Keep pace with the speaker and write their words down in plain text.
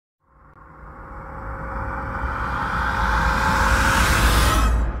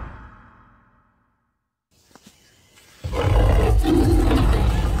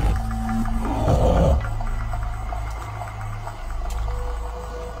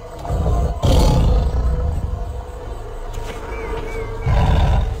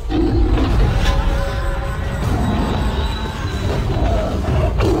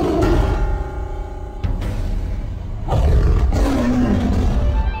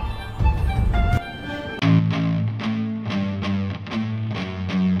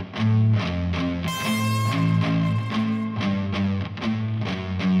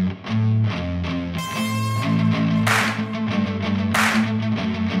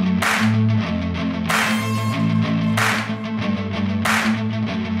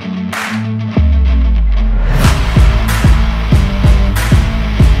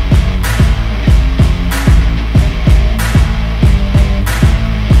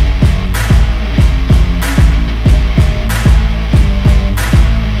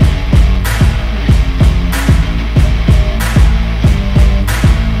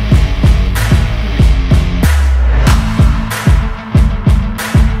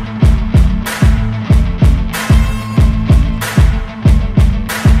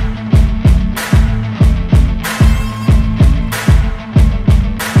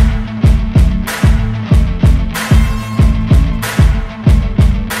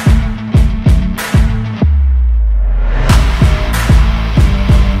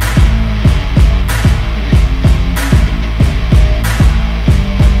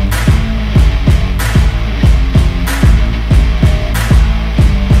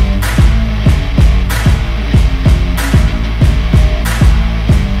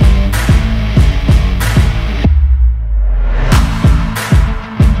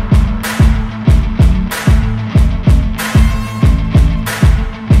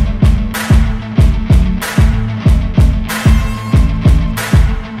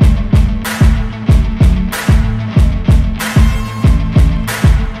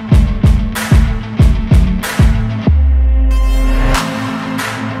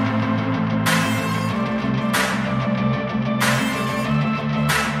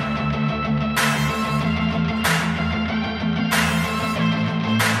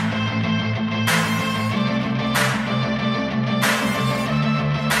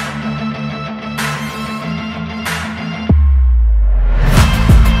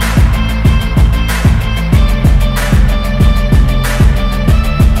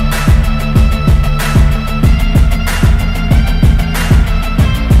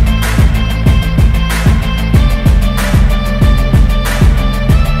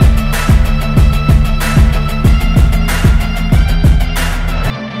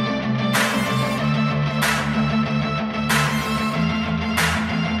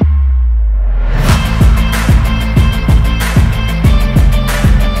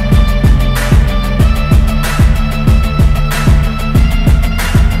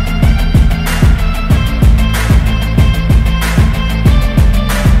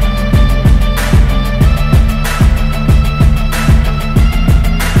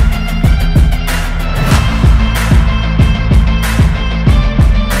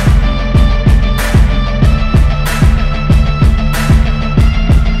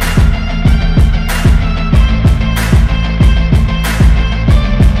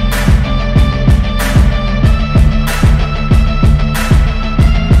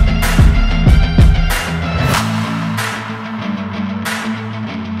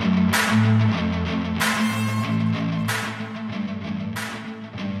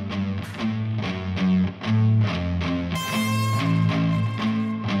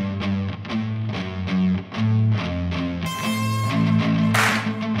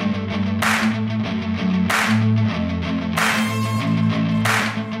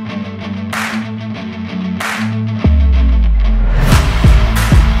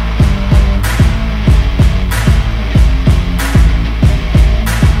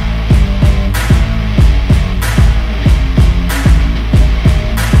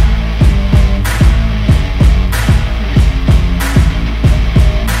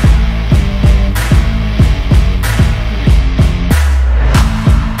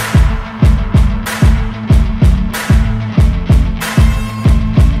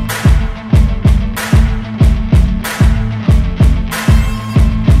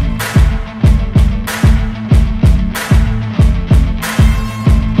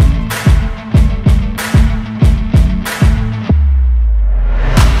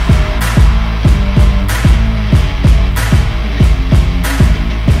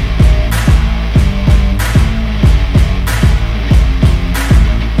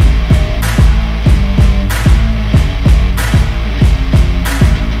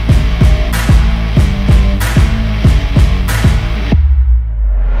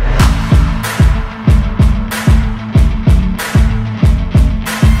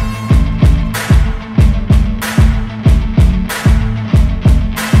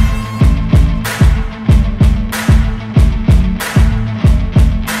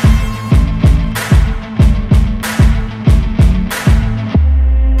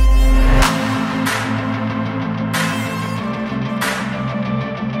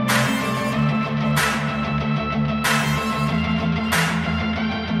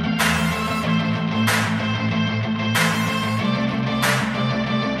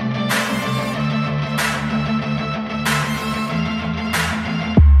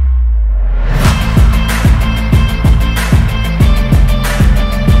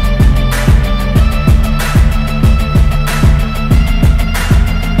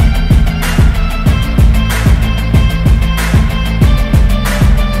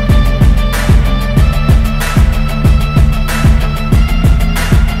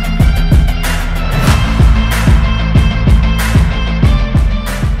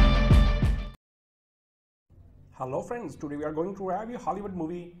Hello friends, today we are going to review Hollywood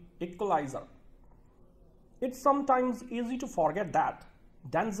movie Equalizer. It's sometimes easy to forget that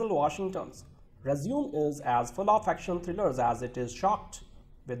Denzel Washington's resume is as full of action thrillers as it is shocked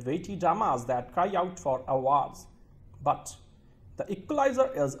with weighty dramas that cry out for awards. But The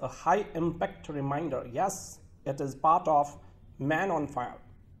Equalizer is a high-impact reminder. Yes, it is part of Man on Fire,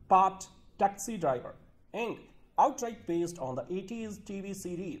 part Taxi Driver, and outright based on the 80s TV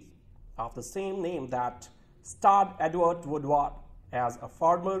series of the same name that starred Edward Woodward as a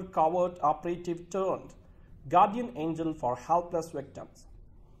former covert operative turned guardian angel for helpless victims.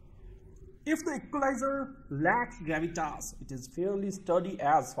 If The Equalizer lacks gravitas, it is fairly sturdy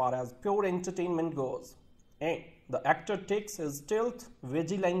as far as pure entertainment goes, and the actor takes his stealth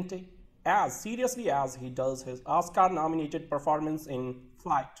vigilante as seriously as he does his Oscar-nominated performance in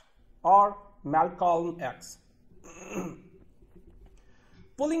Flight or Malcolm X.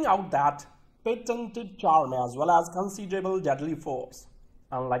 Pulling out that patented charm as well as considerable deadly force.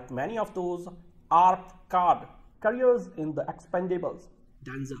 Unlike many of those ARP-card careers in The Expendables,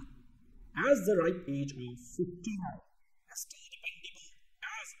 Denzel, at the ripe age of 59, is still dependable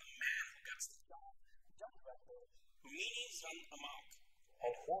as a man who gets the job done when the meanies run amok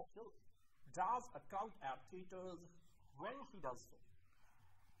and who still draws a crowd at theaters when he does so.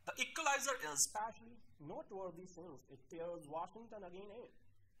 The Equalizer is especially noteworthy since it pairs Washington again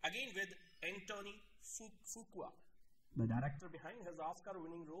with Antoine Fuqua, the director behind his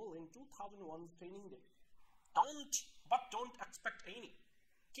Oscar-winning role in 2001's Training Day. Don't expect any.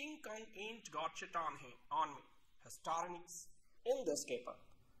 King Kong ain't got shit on me. Historians in this caper.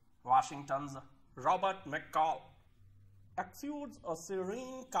 Washington's Robert McCall exudes a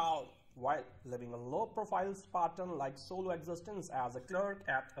serene calm while living a low-profile Spartan-like solo existence as a clerk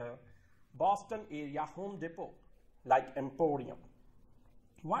at a Boston area Home Depot like Emporium.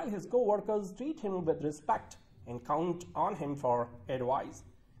 While his co-workers treat him with respect and count on him for advice,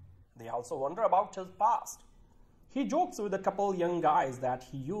 they also wonder about his past. He jokes with a couple young guys that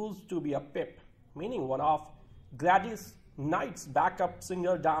he used to be a pip, meaning one of Gladys Knight's backup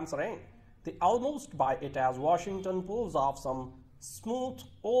singer-dancer, and they almost buy it as Washington pulls off some smooth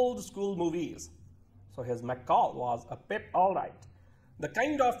old-school movies. So his McCall was a pip alright. The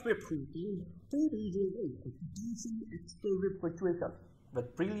kind of pip who can a potentially explosive situation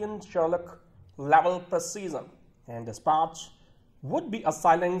with brilliant Sherlock-level precision and dispatch would be a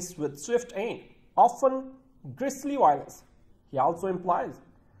silence with swift and often grisly violence. He also implies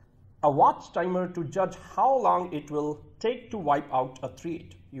a watch timer to judge how long it will take to wipe out a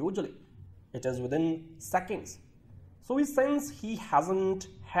threat. Usually, it is within seconds. So we sense he hasn't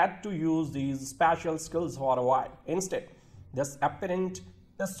had to use these special skills for a while. Instead, this apparent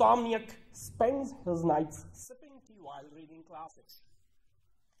insomniac spends his nights sipping tea while reading classics.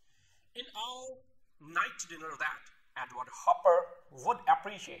 In all-night dinner that Edward Hopper would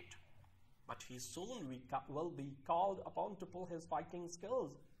appreciate. But he soon will be called upon to pull his fighting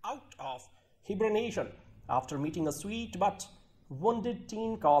skills out of hibernation after meeting a sweet but wounded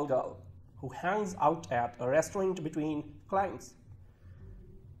teen call girl who hangs out at a restaurant between clients.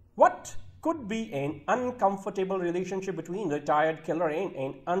 What could be an uncomfortable relationship between a retired killer and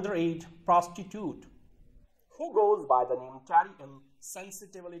an underage prostitute who goes by the name Terry in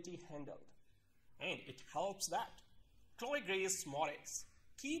Sensitively Handled. And it helps that Chloe Grace Moretz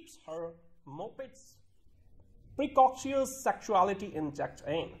keeps her moped's precocious sexuality in check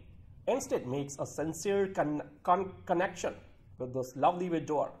and instead makes a sincere connection with this lovely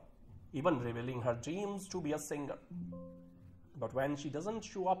widower, even revealing her dreams to be a singer. But when she doesn't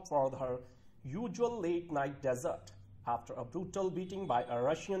show up for her usual late-night dessert after a brutal beating by a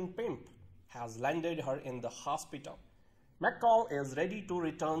Russian pimp has landed her in the hospital, McCall is ready to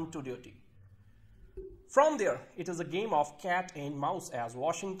return to duty. From there, it is a game of cat and mouse as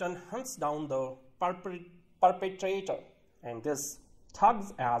Washington hunts down the perpetrator, and this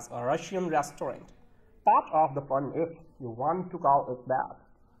thugs as a Russian restaurant. Part of the fun, if you want to call it that,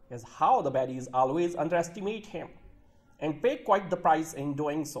 is how the baddies always underestimate him and pay quite the price in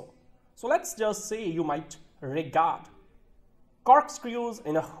doing so. So let's just say you might regard corkscrews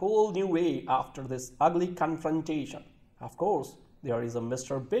in a whole new way after this ugly confrontation. Of course, there is a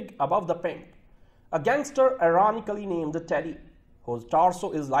Mr. Big above the pimp, a gangster ironically named Teddy, whose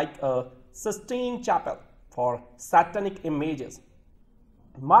torso is like a Sistine Chapel for satanic images.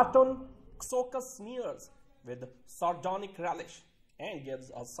 Marton Csokas sneers with sardonic relish and gives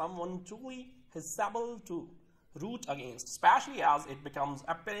us someone truly his sable to root against, especially as it becomes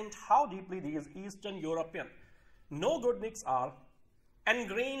apparent how deeply these Eastern European no-goodniks are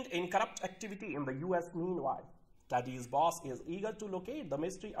ingrained in corrupt activity in the US. Meanwhile, Teddy's boss is eager to locate the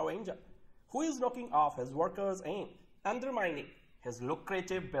mystery Avenger, who is knocking off his workers and undermining his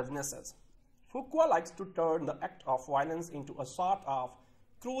lucrative businesses. Fuqua likes to turn the act of violence into a sort of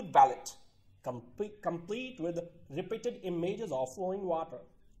crude ballet, complete with repeated images of flowing water,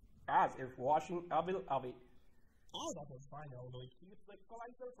 as if washing evil away. All that is fine, although it keeps the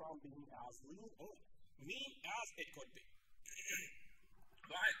Equalizer from being as lean and mean as it could be.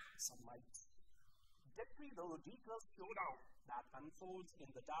 While some might decree the ridiculous showdown that unfolds in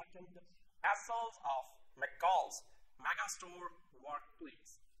the darkened assaults of McCall's megastore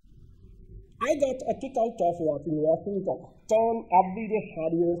workplace. I got a kick out of watching Washington turn everyday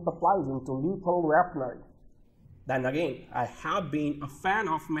hardware supplies into lethal weaponry. Then again, I have been a fan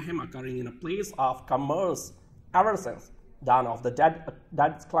of mayhem occurring in a place of commerce ever since Dawn of the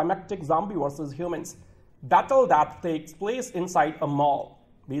Dead's climactic zombie versus humans battle that takes place inside a mall.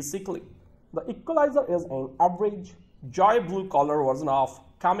 Basically, the Equalizer is an average, joy blue-collar version of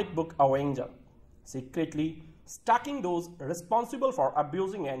comic book Avenger, secretly stacking those responsible for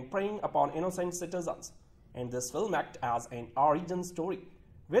abusing and preying upon innocent citizens. And this film acts as an origin story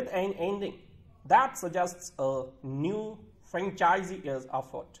with an ending that suggests a new franchise is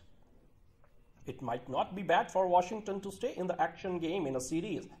afoot. It might not be bad for Washington to stay in the action game in a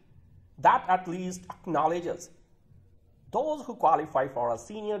series that at least acknowledges those who qualify for a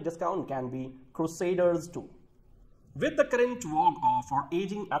senior discount can be crusaders too. With the current vogue for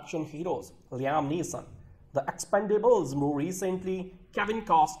aging action heroes, Liam Neeson, The Expendables, more recently Kevin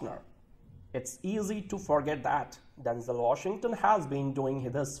Costner, it's easy to forget that Denzel Washington has been doing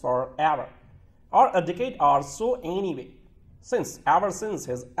this forever, or a decade or so anyway, ever since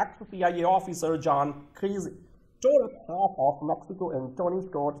his ex-CIA officer John Creasy tore up half of Mexico in Tony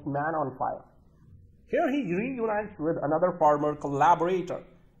Scott's Man on Fire. Here he reunites with another former collaborator,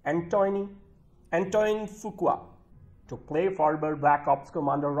 Antoine Fuqua, to play former Black Ops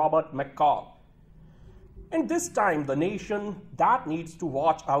Commander Robert McCall. And this time, the nation that needs to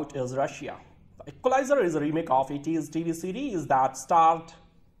watch out is Russia. The Equalizer is a remake of 80s TV series that starred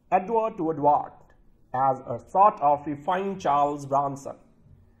Edward Woodward as a sort of refined Charles Bronson,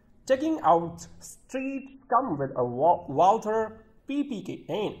 taking out street scum with a Walther PPK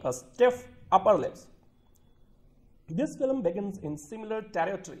and a stiff upper lips. This film begins in similar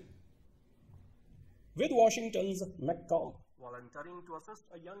territory, with Washington's McCall volunteering to assist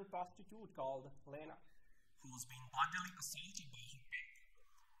a young prostitute called Lena, who's been bodily assaulted by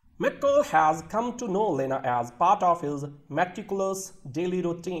her. McCall has come to know Lena as part of his meticulous daily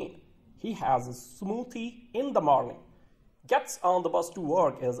routine. He has a smoothie in the morning, gets on the bus to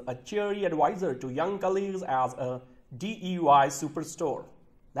work, is a cheery advisor to young colleagues as a DEY superstore,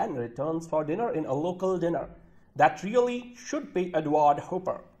 then returns for dinner in a local diner that really should pay Edward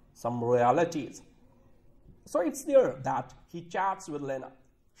Hooper some royalties. So it's there that he chats with Lena,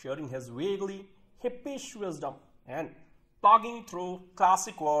 sharing his vaguely hippish wisdom and plugging through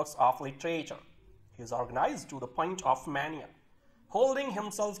classic works of literature. He is organized to the point of mania, holding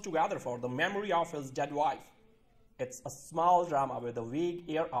himself together for the memory of his dead wife. It's a small drama with a vague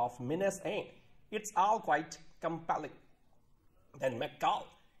air of menace and it's all quite compelling. Then McCall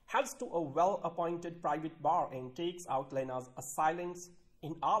heads to a well-appointed private bar and takes out Lena's assailants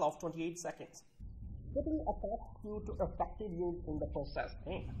in all of 28 seconds, putting a prostitute to effective use in the process,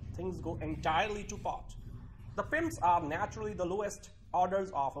 and things go entirely to pot. The pimps are naturally the lowest orders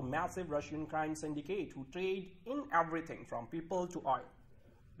of a massive Russian crime syndicate who trade in everything from people to oil.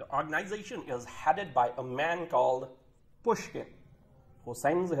 The organization is headed by a man called Pushkin, who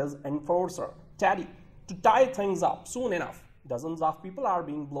sends his enforcer, Teddy, to tie things up. Soon enough, dozens of people are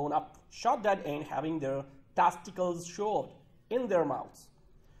being blown up, shot dead, and having their testicles shoved in their mouths.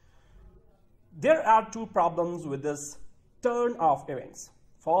 There are two problems with this turn of events.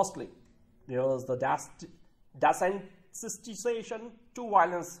 Firstly, there is the desensitization to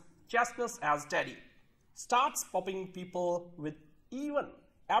violence. Chestnut as Teddy starts popping people with even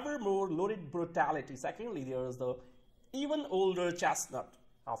ever more lurid brutality. Secondly, there is the even older chestnut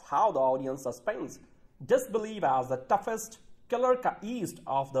of how the audience suspends disbelief as the toughest killer east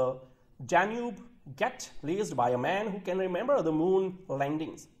of the Danube get laced by a man who can remember the moon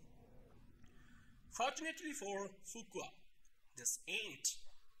landings. Fortunately for Fuqua, this ain't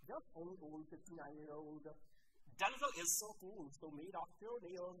just any old 59-year-old. Denzel is so cool, so made of pure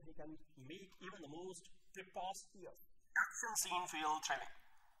nails, he can make even the most preposterous action scene feel thrilling.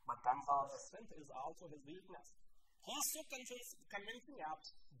 But Denzel's strength is also his weakness. He is so convincing at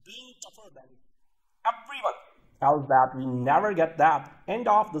being tougher than everyone else that we never get that end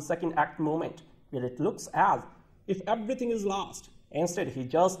of the second act moment where it looks as if everything is lost. Instead, he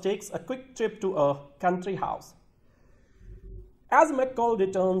just takes a quick trip to a country house. As McCall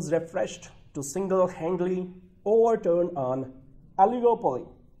returns refreshed to single-handedly overturn an oligopoly.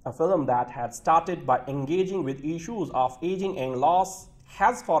 A film that had started by engaging with issues of aging and loss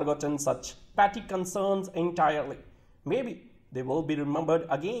has forgotten such petty concerns entirely. Maybe they will be remembered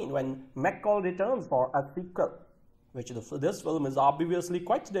again when McCall returns for a sequel, which this film is obviously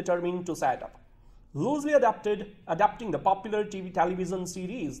quite determined to set up. Loosely adapting the popular television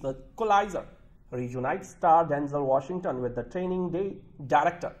series The Equalizer, reunites star Denzel Washington with the Training Day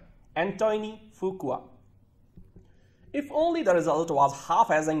director Antoine Fuqua. If only the result was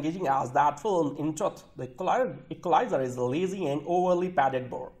half as engaging as that film, in truth, The Equalizer is a lazy and overly padded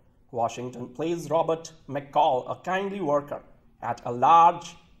bore. Washington plays Robert McCall, a kindly worker at a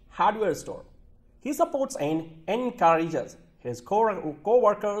large hardware store. He supports and encourages his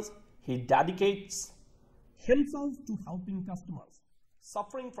co-workers. He dedicates himself to helping customers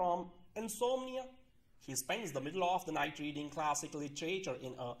suffering from insomnia. He spends the middle of the night reading classic literature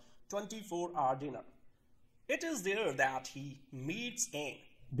in a 24-hour dinner. It is there that he meets and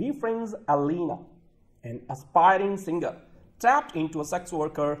befriends Alina, an aspiring singer trapped into a sex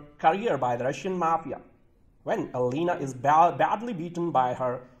worker career by the Russian mafia. When Alina is badly beaten by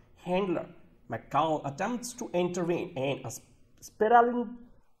her handler, McCall attempts to intervene, and a spiraling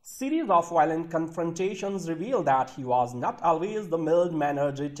series of violent confrontations reveal that he was not always the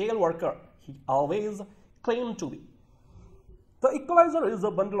mild-mannered retail worker he always claimed to be. The Equalizer is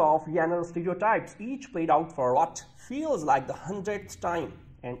a bundle of genre stereotypes, each played out for what feels like the 100th time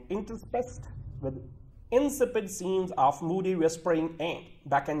and interspersed with insipid scenes of moody whispering and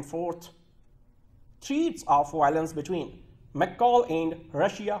back and forth threats of violence between McCall and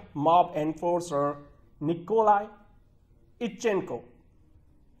Russia mob enforcer Nikolai Ichenko.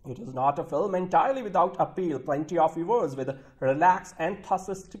 It is not a film entirely without appeal. Plenty of viewers will relax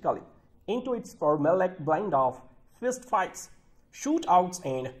enthusiastically into its formulaic blend of fist fights, shootouts,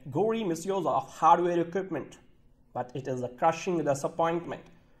 and gory misuse of hardware equipment. But it is a crushing disappointment.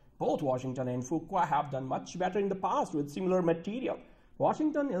 Both Washington and Fuqua have done much better in the past with similar material.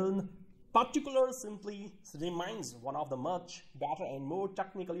 Washington in particular simply remains one of the much better and more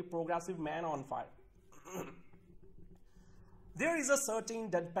technically progressive men on fire. There is a certain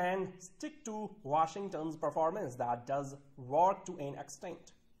deadpan stick to Washington's performance that does work to an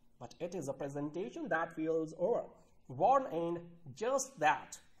extent, but it is a presentation that feels overworn and just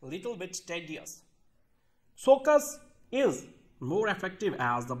that little bit tedious. Csokas is more effective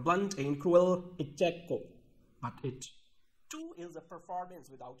as the blunt and cruel Ichenko, but it too is a performance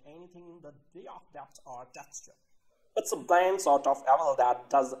without anything in the way of depth or texture. It's a bland sort of evil that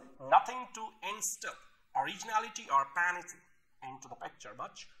does nothing to instill originality or panacea into the picture.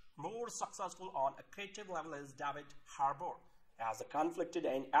 Much more successful on a creative level is David Harbour as a conflicted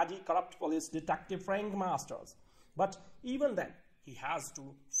and edgy corrupt police detective Frank Masters. But even then, he has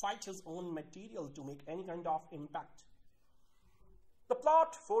to fight his own material to make any kind of impact. The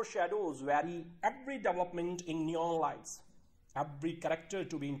plot foreshadows every development in neon lights. Every character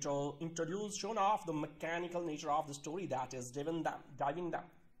to be introduced shown off the mechanical nature of the story that is driving them.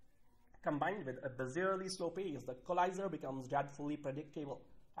 Combined with a bizarrely slow pace, the Equalizer becomes dreadfully predictable.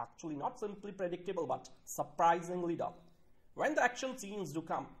 Actually, not simply predictable, but surprisingly dull. When the action scenes do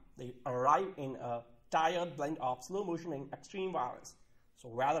come, they arrive in a tired blend of slow motion and extreme violence. So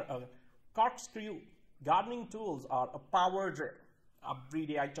whether a corkscrew, gardening tools, or a power drill,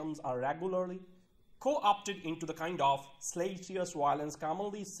 everyday items are regularly co-opted into the kind of salacious violence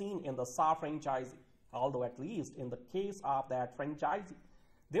commonly seen in the Saw franchise. Although at least in the case of that franchise,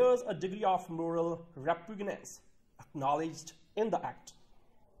 there is a degree of moral repugnance acknowledged in the act.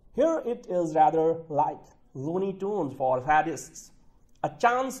 Here it is rather like Looney Tunes for sadists, a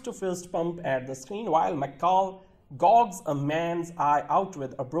chance to fist pump at the screen while McCall gouges a man's eye out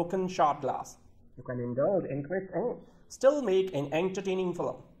with a broken shot glass. You can indulge in quick and still make an entertaining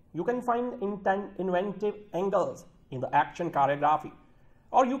film. You can find inventive angles in the action choreography,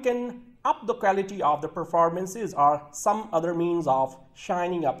 or you can up the quality of the performances or some other means of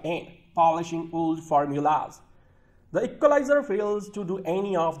shining up and polishing old formulas. The Equalizer fails to do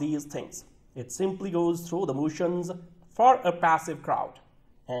any of these things. It simply goes through the motions for a passive crowd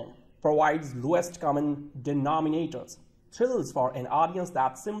and provides lowest common denominators, thrills for an audience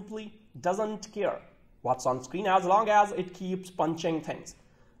that simply doesn't care what's on screen as long as it keeps punching things.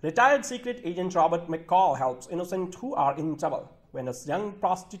 Retired secret agent Robert McCall helps innocents who are in trouble. When a young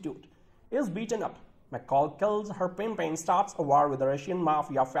prostitute is beaten up, McCall kills her pimp and starts a war with the Russian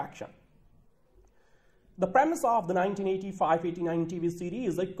mafia faction. The premise of the 1985-89 TV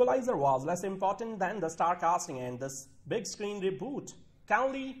series The Equalizer was less important than the star casting, and this big screen reboot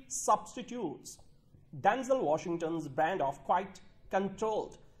kindly substitutes Denzel Washington's brand of quite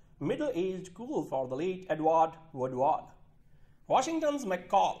controlled middle-aged cool for the late Edward Woodward. Washington's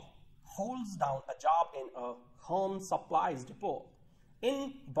McCall holds down a job in a home supplies depot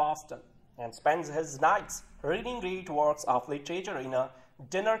in Boston and spends his nights reading great works of literature in a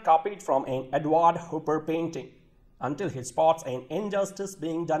dinner copied from an Edward Hooper painting until he spots an injustice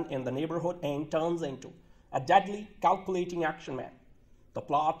being done in the neighborhood and turns into a deadly, calculating action man. The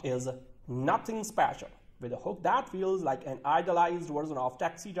plot is nothing special, with a hook that feels like an idealized version of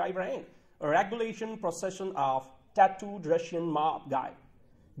Taxi Driver and a regulation procession of tattooed Russian mob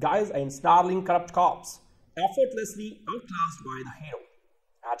guys and snarling corrupt cops, effortlessly outclassed by the hero.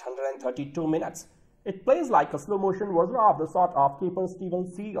 At 132 minutes, it plays like a slow-motion version of the sort of caper Steven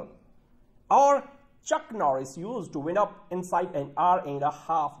Seagal or Chuck Norris used to win up inside an hour and a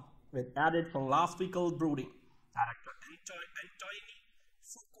half with added philosophical brooding. Director Antoine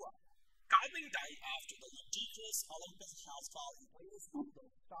Fuqua, calming down after the ridiculous Olympus has fallen, plays up the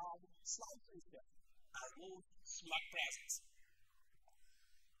calm, slightly stiff, and more smug presence.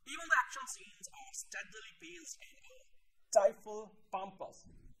 Even the action scenes are steadily paced and a trifle pompous.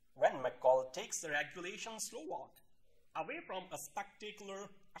 When McCall takes the regulation slow walk away from a spectacular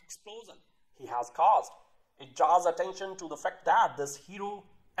explosion he has caused, it draws attention to the fact that this hero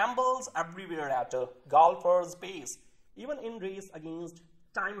ambles everywhere at a golfer's pace, even in race against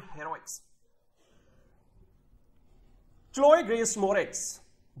time heroics. Chloe Grace Moretz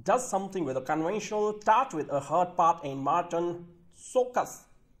does something with a conventional touch with a hard part in Marton. Csokas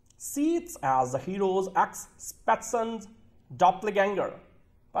seats as the hero's ex-Spetsnaz doppelganger.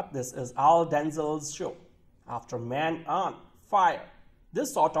 But this is all Denzel's show. After Man on Fire,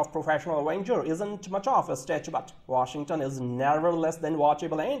 this sort of professional venture isn't much of a stretch, but Washington is never less than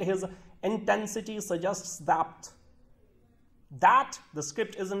watchable, and his intensity suggests that the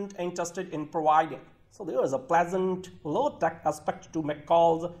script isn't interested in providing. So there is a pleasant, low-tech aspect to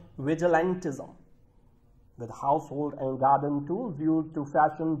McCall's vigilantism, with household and garden tools used to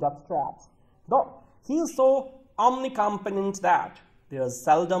fashion death traps. Though he is so omnicompetent that there is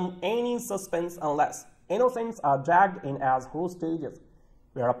seldom any suspense unless innocents are dragged in as hostages,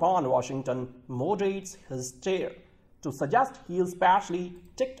 whereupon Washington moderates his stare to suggest he is partially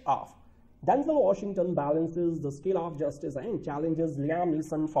ticked off. Denzel Washington balances the scale of justice and challenges Liam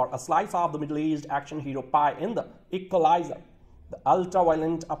Neeson for a slice of the middle-aged action hero pie in The Equalizer, the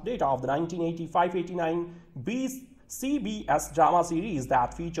ultra-violent update of the 1985-89 CBS drama series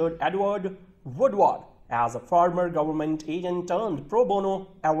that featured Edward Woodward as a former government agent turned pro bono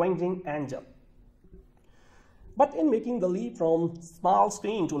avenging angel. But in making the leap from small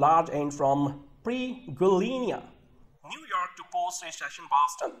screen to large and from pre-Gullenia, New York to post-recession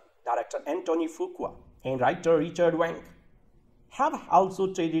Boston, director Antoine Fuqua and writer Richard Wenk have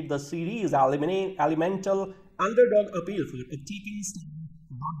also traded the series' elemental underdog appeal for a taking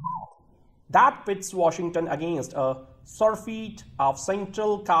that pits Washington against a surfeit of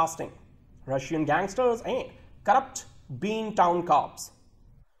central casting, Russian gangsters and corrupt Beantown cops.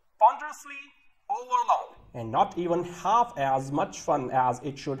 Ponderously overlong and not even half as much fun as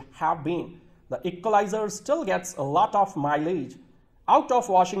it should have been, The Equalizer still gets a lot of mileage out of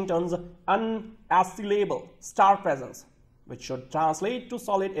Washington's unassailable star presence, which should translate to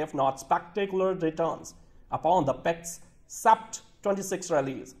solid if not spectacular returns upon the Pec's Sept 26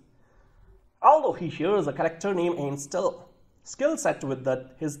 release. Although he shares a character name and skill set with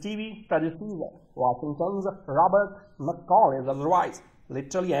his TV predecessor, Washington's Robert McCall is otherwise,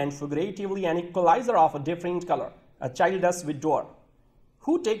 literally and figuratively, an equalizer of a different color, a childless widower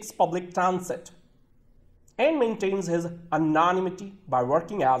who takes public transit and maintains his anonymity by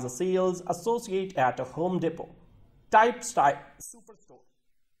working as a sales associate at a Home Depot type style superstore.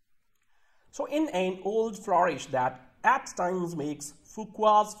 So in an old flourish that at times makes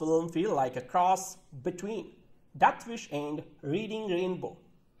Fuqua's film feel like a cross between Deathwish and Reading Rainbow,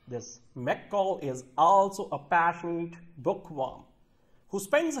 this McCall is also a passionate bookworm who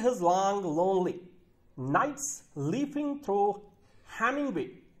spends his long, lonely nights leafing through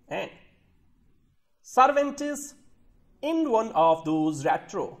Hemingway and Cervantes in one of those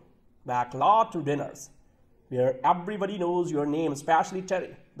retro backlot dinners where everybody knows your name, especially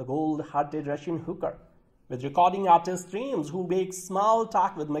Terry, the gold-hearted Russian hooker with recording artist dreams who makes small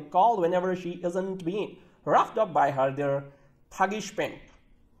talk with McCall whenever she isn't being roughed up by their thuggish pimp.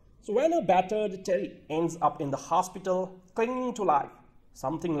 So when a battered Terry ends up in the hospital clinging to life,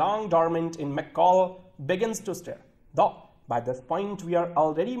 something long dormant in McCall begins to stir. Though by this point we are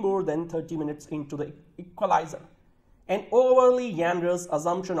already more than 30 minutes into The Equalizer, an overly generous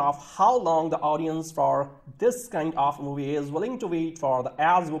assumption of how long the audience for this kind of movie is willing to wait for the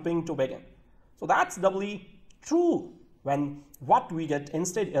ass-whooping to begin. So that's doubly true when What we get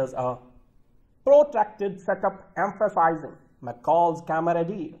instead is a protracted setup emphasizing McCall's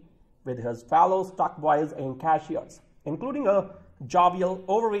camaraderie with his fellow stock boys and cashiers, including a jovial,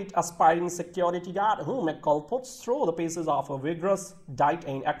 overweight, aspiring security guard whom McCall puts through the paces of a vigorous diet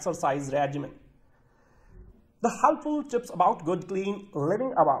and exercise regimen. The helpful tips about good, clean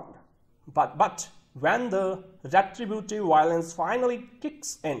living abound. But when the retributive violence finally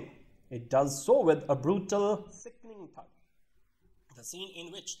kicks in, it does so with a brutal, sickening thud. The scene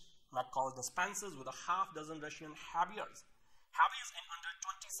in which McCall dispenses with a half-dozen Russian heavies in under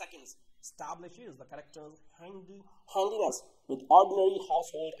 20 seconds establishes the character's handiness with ordinary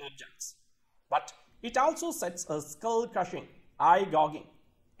household objects. But it also sets a skull-crushing, eye-gogging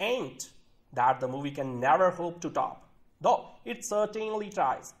ant that the movie can never hope to top, though it certainly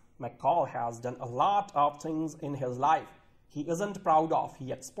tries. McCall has done a lot of things in his life he isn't proud of,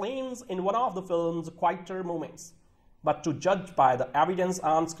 he explains in one of the film's quieter moments. But to judge by the evidence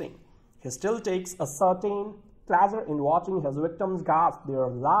on screen, he still takes a certain pleasure in watching his victims gasp their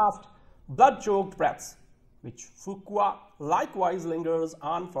last blood-choked breaths, which Fuqua likewise lingers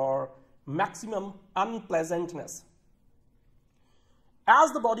on for maximum unpleasantness.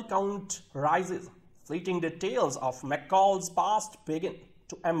 As the body count rises, fleeting details of McCall's past begin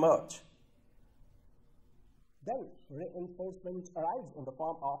to emerge. Then reinforcement arrives in the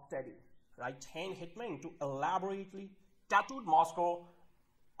form of Teddy, right-hand hitman to elaborately tattooed Moscow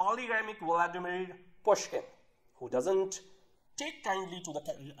oligarchic Vladimir Pushkin, who doesn't take kindly to the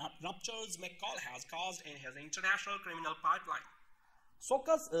ruptures McCall has caused in his international criminal pipeline.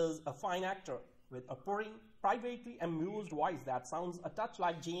 Csokas is a fine actor with a purring, privately amused voice that sounds a touch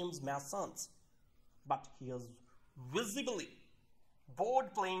like James Mason's, but he is visibly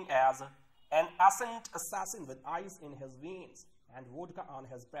bored playing as an innocent assassin with ice in his veins and vodka on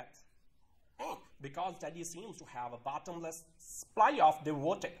his breath. And because Teddy seems to have a bottomless supply of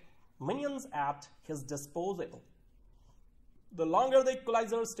devoted minions at his disposal, the longer the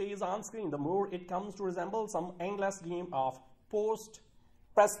Equalizer stays on screen, the more it comes to resemble some endless game of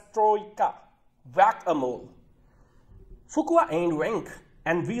post-perestroika whack-a-mole. Fuqua and Wenk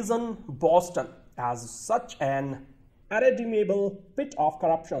envision Boston as such an irredeemable pit of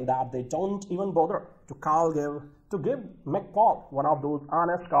corruption that they don't even bother to give McCall one of those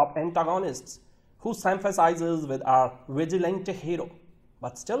honest cop antagonists who sympathizes with our vigilante hero,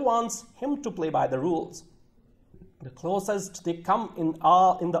 but still wants him to play by the rules. The closest they come in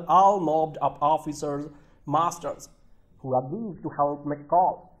the all-mobbed up officers' masters who agrees to help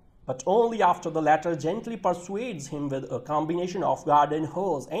McCall, but only after the latter gently persuades him with a combination of garden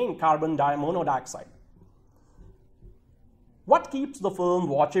hose and carbon monoxide. What keeps the film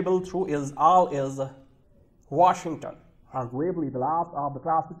watchable through is Washington, arguably the last of the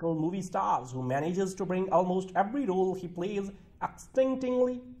classical movie stars who manages to bring almost every role he plays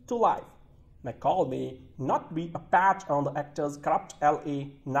extinctingly to life. McCall may not be a patch on the actor's corrupt LA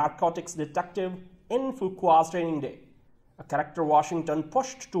narcotics detective in Fuqua's Training Day, a character Washington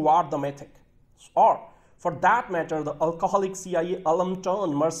pushed toward the mythic, or, for that matter, the alcoholic CIA alum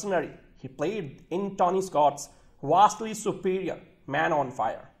turned mercenary he played in Tony Scott's vastly superior Man on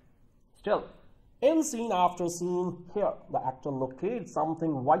Fire. Still, in scene after scene here, the actor locates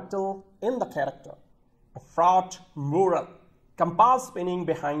something vital in the character, a fraught moral compass spinning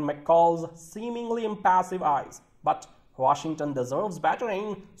behind McCall's seemingly impassive eyes. But Washington deserves better,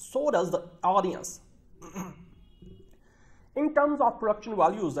 and so does the audience. In terms of production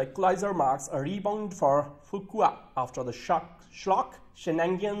values, the Equalizer marks a rebound for Fuqua after the schlock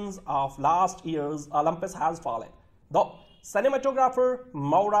shenanigans of last year's Olympus has fallen. Though cinematographer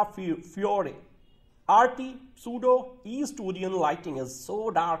Maura Fiore, arty pseudo-Eastwoodian lighting is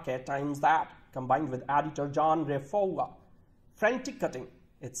so dark at times that, combined with editor John Refoga, frantic cutting,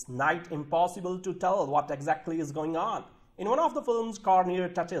 it's nigh impossible to tell what exactly is going on. In one of the film's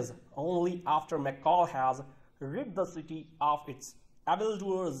cornier touches, only after McCall has rid the city of its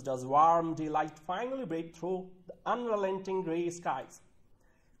evildoers does warm daylight finally break through the unrelenting grey skies.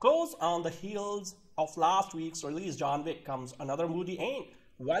 Close on the heels of last week's release, John Wick, comes another moody and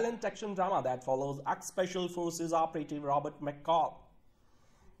violent action drama that follows ex-Special Forces operative Robert McCall,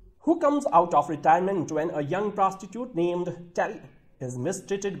 who comes out of retirement when a young prostitute named Terry is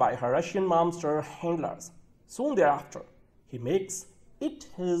mistreated by her Russian monster handlers. Soon thereafter, he makes it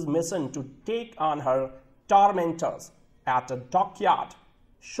his mission to take on her tormentors at a dockyard,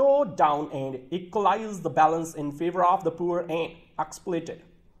 show down and equalize the balance in favor of the poor and exploited.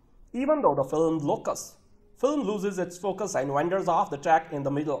 Even though the film loses its focus and wanders off the track in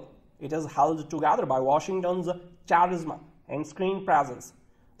the middle, it is held together by Washington's charisma and screen presence.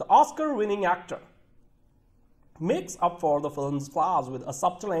 The Oscar-winning actor makes up for the film's flaws with a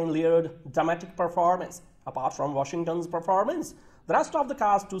subtle and layered dramatic performance. Apart from Washington's performance, the rest of the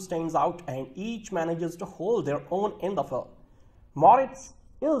cast too stands out and each manages to hold their own in the film. Moritz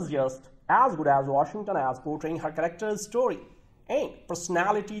is just as good as Washington as portraying her character's story and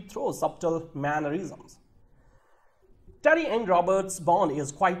personality through subtle mannerisms. Terry and Robert's bond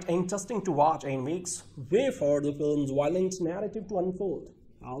is quite interesting to watch and makes way for the film's violent narrative to unfold.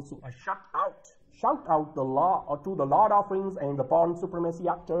 Also, a shout out to the Lord of Rings and the Porn Supremacy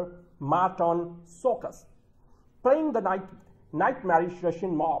actor Marton Csokas. Playing the nightmarish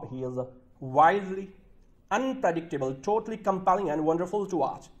Russian mob, he is wildly unpredictable, totally compelling and wonderful to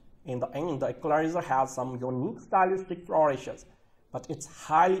watch. In the end, the Equalizer has some unique stylistic flourishes, but it's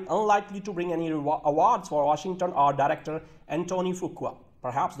highly unlikely to bring any awards for Washington or director Antoine Fuqua.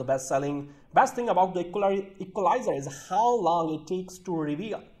 Perhaps the best thing about the Equalizer is how long it takes to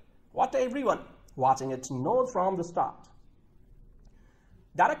reveal what everyone watching it knows from the start.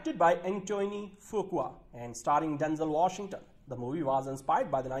 Directed by Antoine Fuqua and starring Denzel Washington, the movie was inspired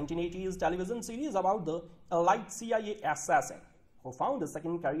by the 1980s television series about the elite CIA assassin who found a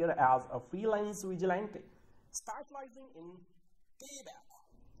second career as a freelance vigilante, specializing in payback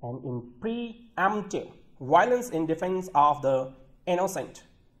and in preemptive violence in defense of the innocent.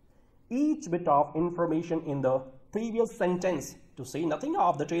 Each bit of information in the previous sentence, to say nothing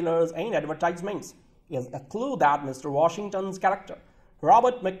of the trailers and advertisements, is a clue that Mr. Washington's character,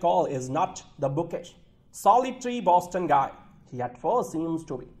 Robert McCall, is not the bookish, solitary Boston guy he at first seems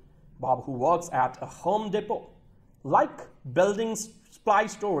to be. Bob, who works at a Home Depot, like building supply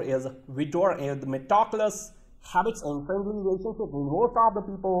store, is widower with meticulous habits and friendly relationship with most of the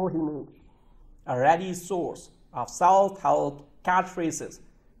people he meets. A ready source of self-help catchphrases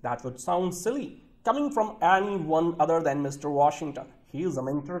that would sound silly coming from anyone other than Mr. Washington. He is a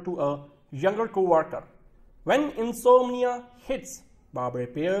mentor to a younger co-worker. When insomnia hits, Bob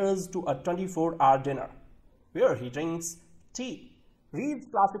repairs to a 24-hour dinner, where he drinks tea, reads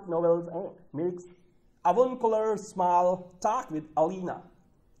classic novels, and makes avuncular small talk with Alina,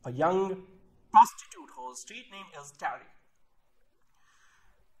 a young prostitute whose street name is Terry.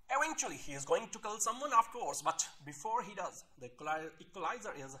 Eventually, he is going to kill someone, of course, but before he does, the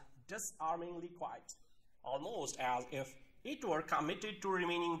Equalizer is disarmingly quiet, almost as if it were committed to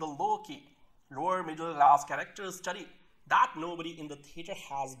remaining the low-key, lower middle-class character study that nobody in the theater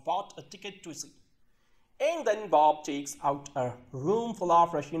has bought a ticket to see. And then Bob takes out a room full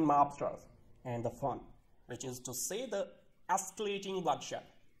of Russian mobsters, and the fun, which is to say the escalating bloodshed,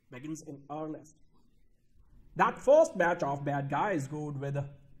 begins in earnest. That first batch of bad guys goad with a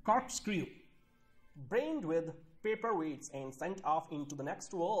corkscrew, brained with paperweights and sent off into the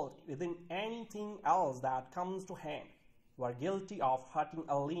next world within anything else that comes to hand, were guilty of hurting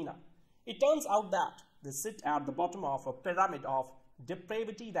Alina. It turns out that they sit at the bottom of a pyramid of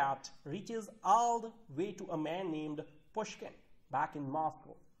depravity that reaches all the way to a man named Pushkin back in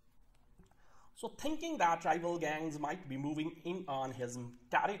Moscow. So thinking that rival gangs might be moving in on his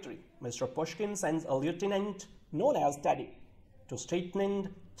territory, Mr. Pushkin sends a lieutenant known as Teddy to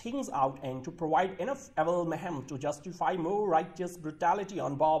straighten things out and to provide enough evil mayhem to justify more righteous brutality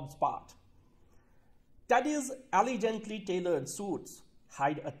on Bob's part. Teddy's elegantly tailored suits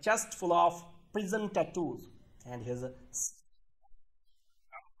hide a chest full of prison tattoos, and his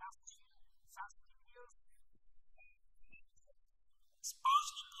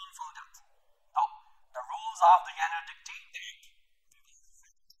of the genre dictate that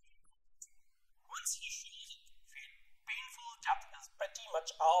once he shows up, painful death is pretty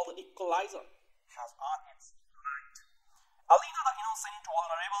much all the Equalizer has on its mind. Alina, the innocent,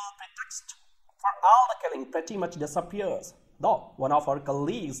 vulnerable pretext for all the killing, pretty much disappears, though one of her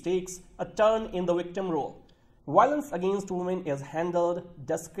colleagues takes a turn in the victim role. Violence against women is handled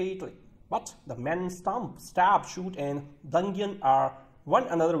discreetly, but the men stomp, stab, shoot, and dungeon are one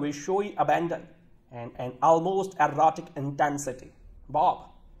another with showy abandon and an almost erotic intensity. Bob,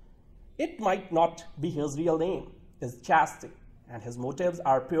 it might not be his real name, is chastity, and his motives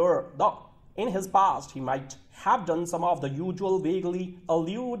are pure, though in his past he might have done some of the usual vaguely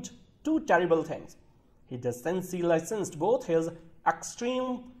allude to terrible things. He distinctly licensed both his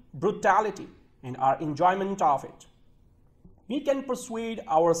extreme brutality and our enjoyment of it. We can persuade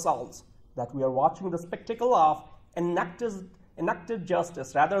ourselves that we are watching the spectacle of enacted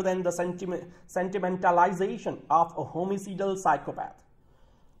justice rather than the sentimentalization of a homicidal psychopath.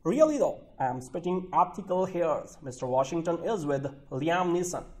 Really though, I am spitting ethical hairs. Mr. Washington is with Liam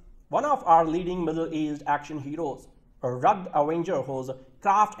Neeson, one of our leading middle-aged action heroes, a rugged avenger whose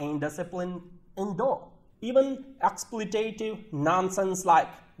craft and discipline endure even exploitative nonsense like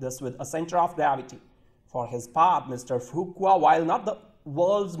this with a center of gravity, For his part, Mr. Fuqua, while not the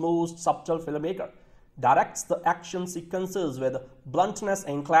world's most subtle filmmaker, directs the action sequences with bluntness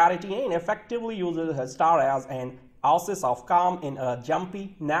and clarity and effectively uses his star as an oasis of calm in a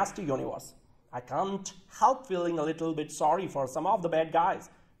jumpy, nasty universe. I can't help feeling a little bit sorry for some of the bad guys,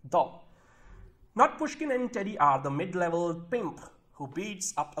 though. Not Pushkin and Teddy are the mid-level pimp who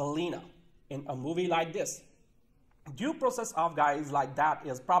beats up Elena. In a movie like this, due process of guys like that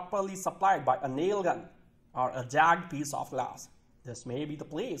is properly supplied by a nail gun or a jagged piece of glass. This may be the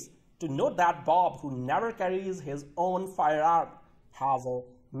place to note that Bob, who never carries his own firearm, has a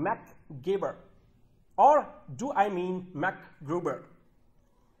MacGyver, or do I mean MacGruber,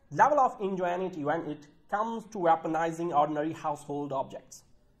 level of ingenuity when it comes to weaponizing ordinary household objects.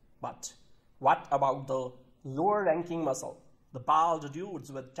 But what about the lower-ranking muscle, the bald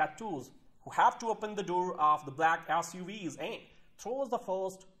dudes with tattoos who have to open the door of the black SUVs and throws the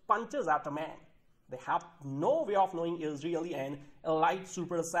first punches at a man they have no way of knowing is really an elite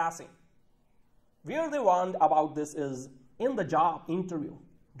super assassin? Where they warned about this is in the job interview.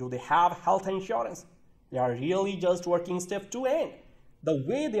 Do they have health insurance? They are really just working stiff to end. The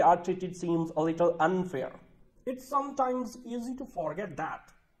way they are treated seems a little unfair. It's sometimes easy to forget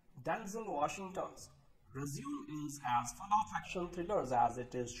that Denzel Washington's resume is as full of action thrillers as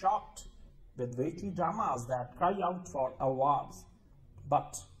it is shot with weighty dramas that cry out for awards.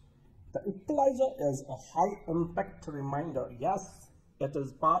 But The Equalizer is a high-impact reminder. Yes, it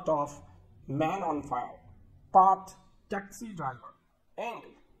is part of Man on Fire, part Taxi Driver, and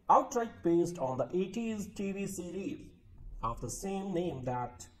outright based on the 80s TV series of the same name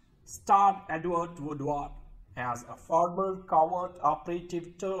that starred Edward Woodward as a former covert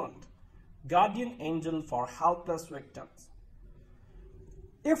operative turned guardian angel for helpless victims.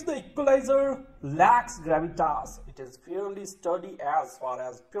 If The Equalizer lacks gravitas, it is fairly sturdy as far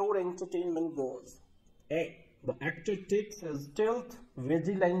as pure entertainment goes. A. The actor takes his stealth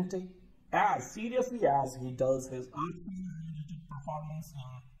vigilante as seriously as he does his RPG-related performance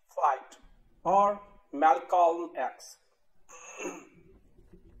in Flight or Malcolm X.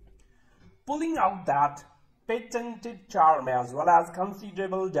 Pulling out that patented charm as well as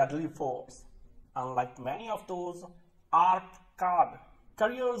considerable deadly force. Unlike many of those arcade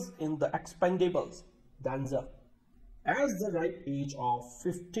careers in the Expendables, Denzel, at the ripe age of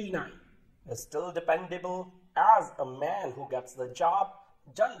 59, is still dependable as a man who gets the job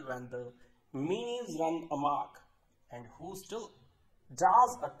done when the meanies run amok, and who still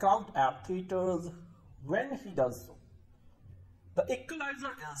draws a crowd at theaters when he does so. The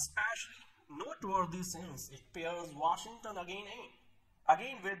Equalizer is especially noteworthy since it pairs Washington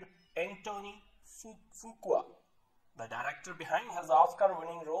again with Antoine Fuqua, the director behind his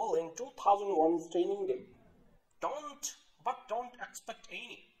Oscar-winning role in 2001's Training Day. Don't expect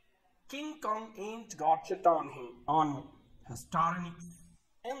any. King Kong ain't got shit on his tyrannies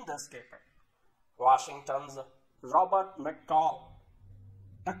in this caper. Washington's Robert McCall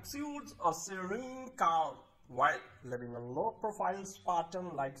exudes a serene calm while living a low-profile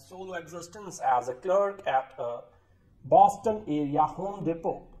Spartan-like solo existence as a clerk at a Boston area Home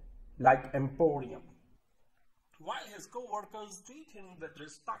Depot like Emporium. While his co-workers treat him with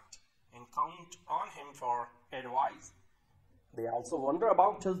respect and count on him for advice, they also wonder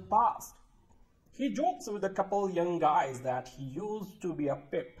about his past. He jokes with a couple young guys that he used to be a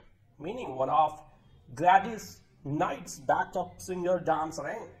pip, meaning one of Gladys Knight's backup singer dancer,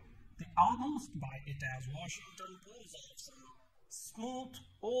 and they almost buy it as Washington pulls off some smooth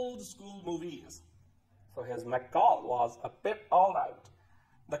old-school movies. So his McCall was a pip alright,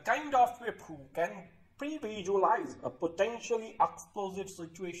 the kind of pip who can pre-visualize a potentially explosive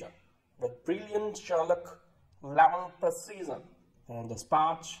situation with brilliant Sherlock-level precision, and the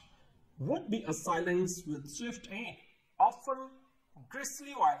spark would be a silence with swift and often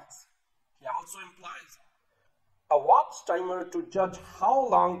grisly violence. He also implies a watch timer to judge how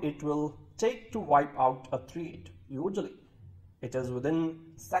long it will take to wipe out a threat. Usually, it is within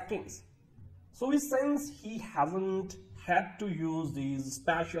seconds. So we sense he hasn't had to use these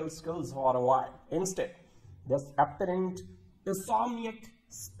special skills for a while. Instead, this apparent insomniac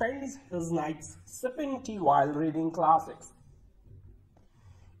spends his nights sipping tea while reading classics.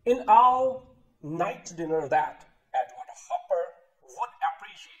 In our night dinner that Edward Hopper would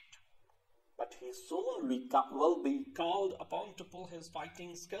appreciate, but he soon will be called upon to pull his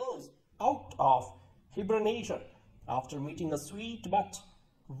fighting skills out of hibernation after meeting a sweet but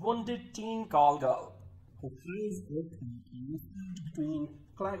wounded teen call girl who plays with him between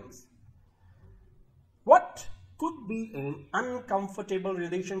climbs. What could be an uncomfortable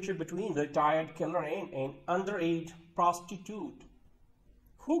relationship between a retired killer and an underage prostitute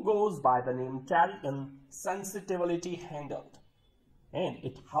who goes by the name Terry in Sensitivity Handled. And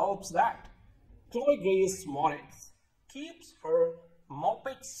it helps that Chloe Grace Moretz keeps her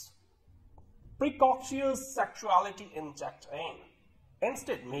Muppets precocious sexuality in check and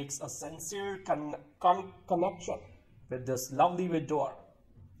instead makes a sincere connection with this lovely widower,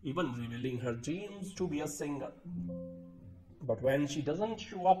 even revealing her dreams to be a singer. But when she doesn't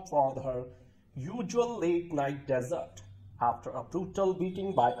show up for her usual late-night dessert after a brutal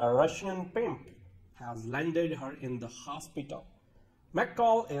beating by a Russian pimp has landed her in the hospital,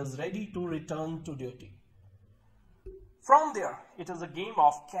 McCall is ready to return to duty. From there, it is a game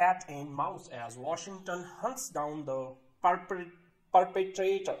of cat and mouse as Washington hunts down the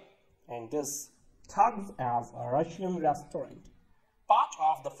perpetrator, and this thugs as a Russian restaurant. Part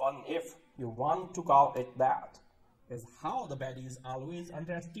of the fun, if you want to call it that, is how the baddies always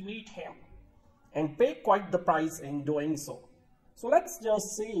underestimate him and pay quite the price in doing so. So let's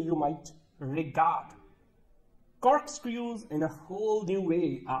just say you might regard corkscrews in a whole new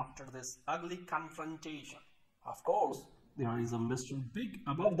way after this ugly confrontation. Of course, there is a Mr. Big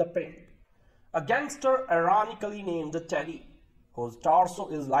above the pimp, a gangster ironically named Teddy, whose torso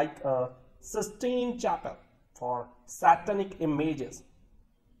is like a Sistine Chapel for satanic images.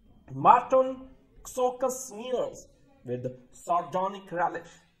 Marton Csokas sneers with sardonic relish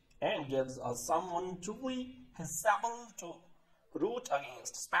and gives us someone truly hissable to root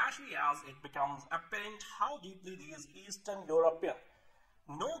against, especially as it becomes apparent how deeply these Eastern European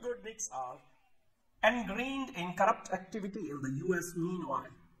no-goodniks are ingrained in corrupt activity in the US.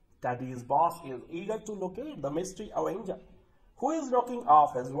 Meanwhile, Teddy's boss is eager to locate the mystery Avenger, who is knocking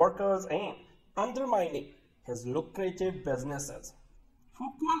off his workers and undermining his lucrative businesses.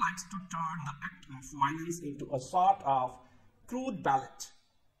 Fuqua likes to turn the act of violence into a sort of crude ballet,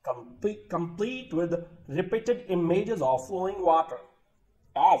 complete with repeated images of flowing water,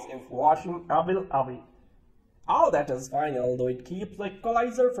 as if washing evil away. All that is fine, although it keeps the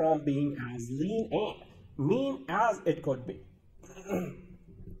Equalizer from being as lean and mean as it could be.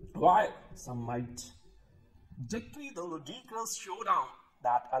 While some might decree the ludicrous showdown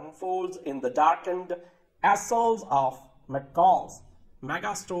that unfolds in the darkened assaults of McCall's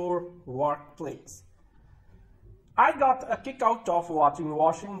megastore workplace, I got a kick out of watching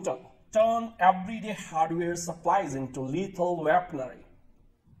Washington turn everyday hardware supplies into lethal weaponry.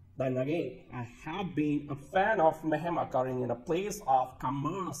 Then again, I have been a fan of mayhem occurring in a place of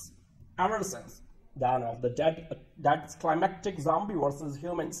commerce ever since Dawn of the Dead's climactic zombie versus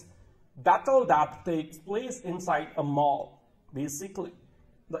humans battle that takes place inside a mall. Basically,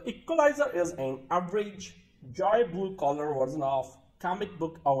 the Equalizer is an average, joy blue-collar version of comic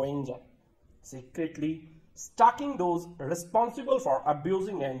book Avenger, secretly stalking those responsible for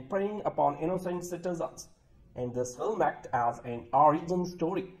abusing and preying upon innocent citizens. And this film acts as an origin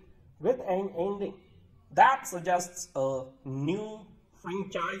story with an ending that suggests a new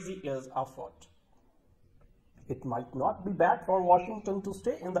franchise is afoot. It might not be bad for Washington to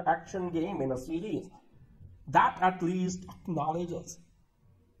stay in the action game in a series that at least acknowledges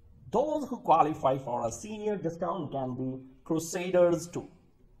those who qualify for a senior discount can be crusaders too.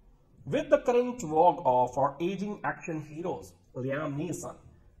 With the current vogue for aging action heroes, Liam Neeson,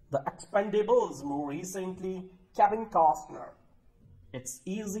 The Expendables, more recently Kevin Costner, it's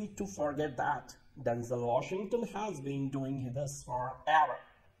easy to forget that Denzel Washington has been doing this forever,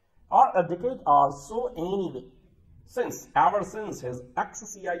 or a decade or so anyway, ever since his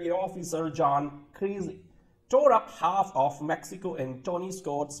ex-CIA officer John Crazy tore up half of Mexico in Tony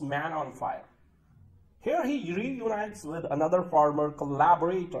Scott's Man on Fire. Here he reunites with another former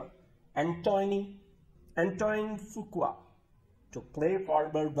collaborator, Antoine Fuqua, to play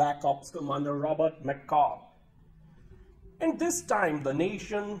former Black Ops Commander Robert McCall. And this time, the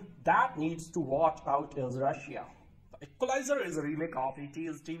nation that needs to watch out is Russia. The Equalizer is a remake of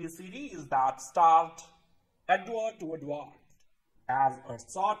ET's TV series that starred Edward Woodward as a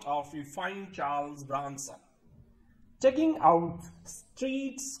sort of refined Charles Bronson, taking out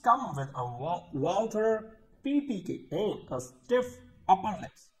street scum with a Walther PPK and a stiff upper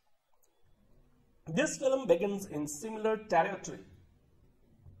lips. This film begins in similar territory,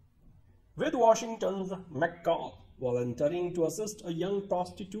 with Washington's McCall volunteering to assist a young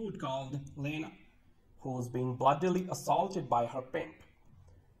prostitute called Lena, who's been bloodily assaulted by her pimp.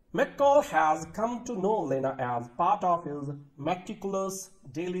 McCall has come to know Lena as part of his meticulous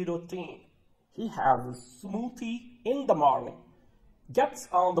daily routine. He has a smoothie in the morning, gets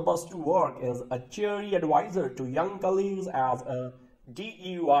on the bus to work, is a cheery advisor to young colleagues as a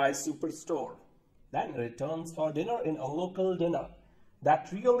DEY superstore, then returns for dinner in a local dinner that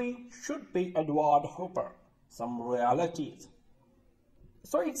really should pay Edward Hooper some royalties.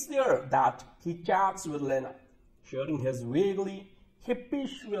 So it's there that he chats with Lena, sharing his vaguely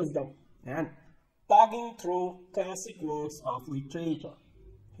hippish wisdom and pogging through classic works of literature.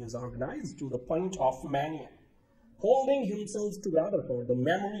 He is organized to the point of mania, holding himself together for the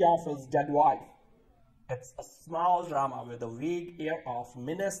memory of his dead wife. It's a small drama with a vague air of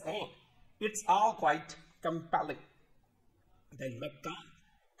menace and it's all quite compelling. Then McCall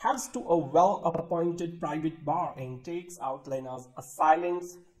heads to a well-appointed private bar and takes out Lena's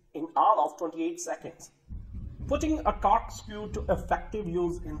assailants in all of 28 seconds, putting a corkscrew to effective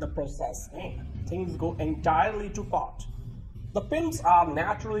use in the process, and things go entirely to pot. The pimps are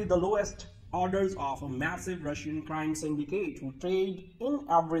naturally the lowest orders of a massive Russian crime syndicate who trade in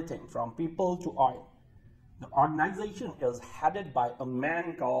everything from people to oil. The organization is headed by a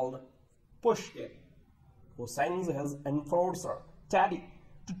man called Pushkin, who sends his enforcer, Teddy,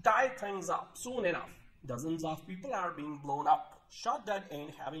 to tie things up soon enough. Dozens of people are being blown up, shot dead,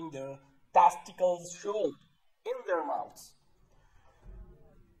 and having their testicles shoved in their mouths.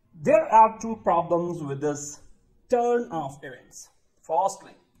 There are two problems with this turn of events.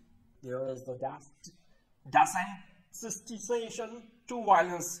 Firstly, there is the desensitization to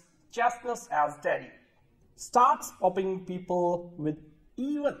violence. Chestnut as Teddy starts popping people with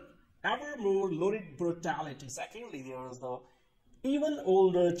even ever more lurid brutality. Secondly, there is the even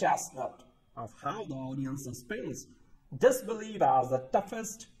older chestnut of how the audience suspends disbelief as the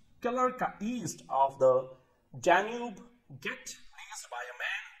toughest killer east of the Danube, get raised by a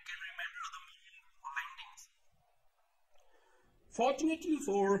man who can remember the moon landings. Fortunately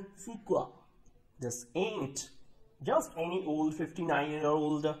for Fuqua, this ain't just any old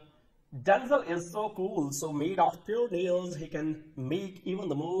 59-year-old. Denzel is so cool, so made of pure nails, he can make even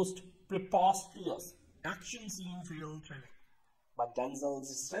the most preposterous action scene feel thrilling. But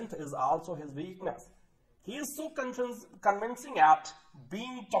Denzel's strength is also his weakness. He is so convincing at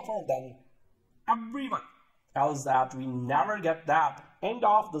being tougher than everyone else that we never get that end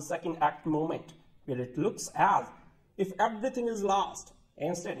of the second act moment where it looks as if everything is lost.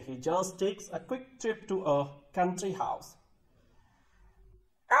 Instead, he just takes a quick trip to a country house.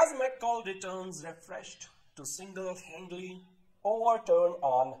 As McCall returns refreshed to single-handedly overturn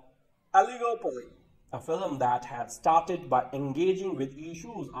on Oligopoly, a film that had started by engaging with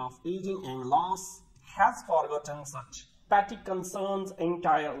issues of aging and loss, has forgotten such petty concerns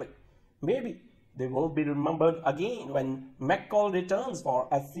entirely. Maybe they will be remembered again when McCall returns for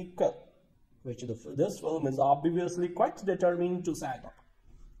a sequel, which this film is obviously quite determined to set up.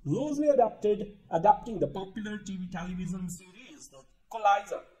 Loosely adapting the popular television series, The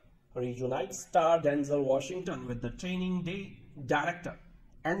Equalizer, reunites star Denzel Washington with the Training Day director,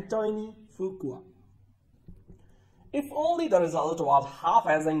 Antoine Fuqua. If only the result was half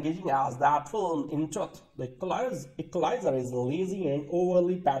as engaging as that film. In truth, The Equalizer is a lazy and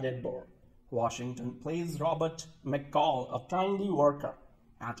overly padded bore. Washington plays Robert McCall, a kindly worker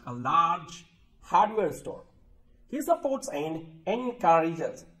at a large hardware store. He supports and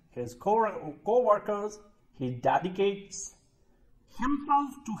encourages his co-workers. He dedicates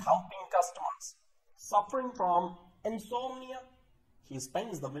himself to helping customers suffering from insomnia. He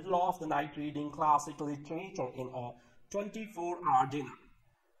spends the middle of the night reading classic literature in a 24-hour dinner.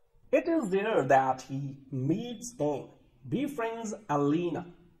 It is there that he meets and befriends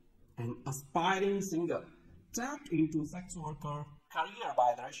Alina, an aspiring singer trapped into a sex worker career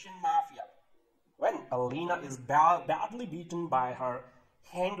by the Russian mafia. When Alina is badly beaten by her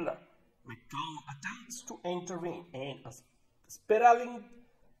handler, McCall attempts to intervene, and a spiraling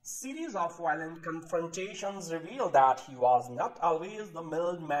series of violent confrontations reveal that he was not always the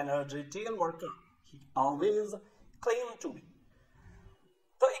mild-mannered retail worker he always claimed to be.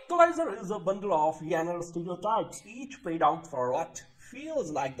 The Equalizer is a bundle of Vienna stereotypes, each played out for what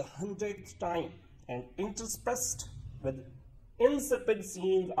feels like the 100th time, and interspersed with insipid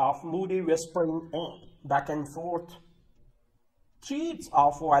scenes of moody whispering and back and forth threads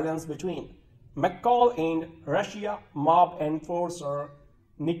of violence between McCall and Russia mob enforcer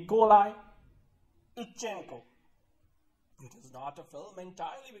Nikolai Ichenko. It is not a film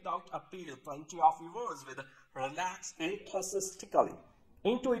entirely without appeal. Plenty of viewers will relax enthusiastically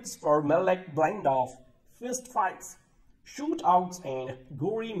into its formulaic blend of fist fights, shootouts, and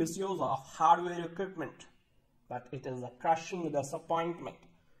gory misuse of hardware equipment. But it is a crushing disappointment.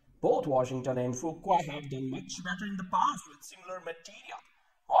 Both Washington and Fuqua have done much better in the past with similar material.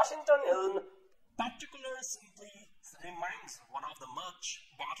 Washington in particular simply remains one of the much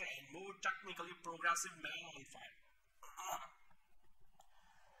better and more technically progressive men on fire.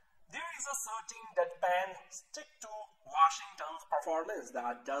 There is a certain deadpan stick to Washington's performance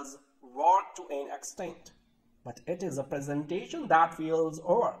that does work to an extent. but it is a presentation that feels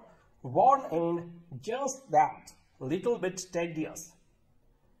worn and just that little bit tedious.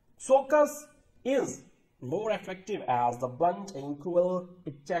 Csokas is more effective as the blunt and cruel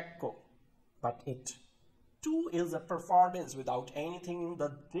Icheko, but it too is a performance without anything in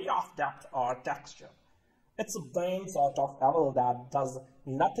the way of depth or texture. It's a bland sort of novel that does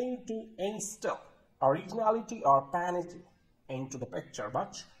nothing to instill originality or panacea into the picture.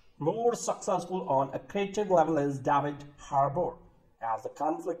 Much more successful on a creative level is David Harbour as the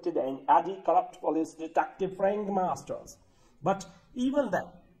conflicted and edgy corrupt police detective Frank Masters. But even then,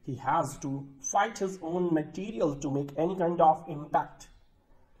 he has to fight his own material to make any kind of impact.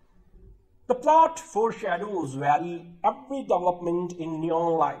 The plot foreshadows every development in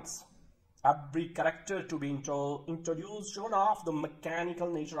neon lights. Every character to be introduced shown off the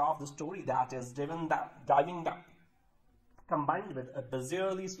mechanical nature of the story that is driving them. Combined with a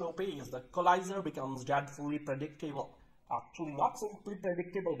bizarrely slow pace, the Equalizer becomes dreadfully predictable. Actually, not simply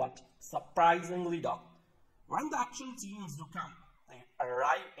predictable, but surprisingly dull. When the action scenes do come, they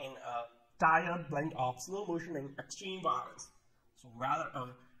arrive in a tired blend of slow motion and extreme violence. So whether a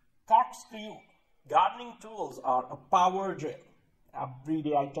corkscrew, gardening tools, or a power drill,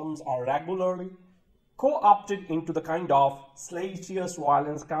 everyday items are regularly co-opted into the kind of salacious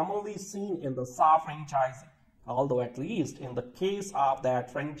violence commonly seen in the Saw franchise. Although at least in the case of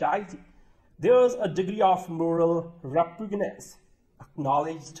that franchise, there is a degree of moral repugnance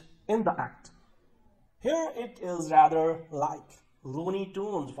acknowledged in the act. Here it is rather like Looney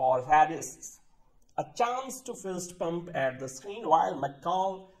Tunes for sadists, a chance to fist pump at the screen while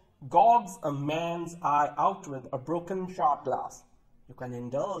McCall gouges a man's eye out with a broken shot glass. You can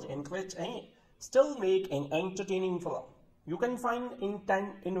indulge in glitch and still make an entertaining film. You can find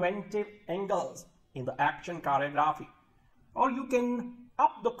inventive angles in the action choreography, or you can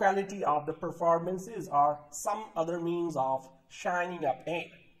up the quality of the performances or some other means of shining up and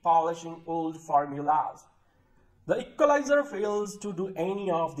polishing old formulas. The Equalizer fails to do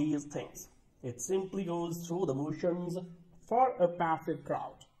any of these things. It simply goes through the motions for a passive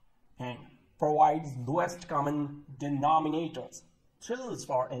crowd and provides lowest common denominators, thrills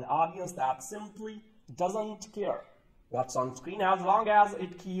for an audience that simply doesn't care what's on screen as long as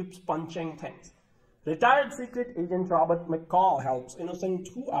it keeps punching things. Retired secret agent Robert McCall helps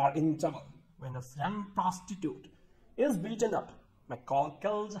innocents who are in trouble. When a young prostitute is beaten up, McCall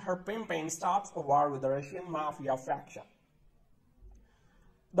kills her pimp and starts a war with the Russian mafia faction.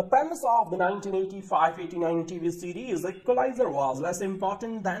 The premise of the 1985-89 TV series Equalizer was less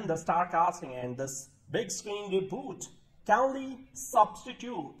important than the star casting, and this big screen reboot calmly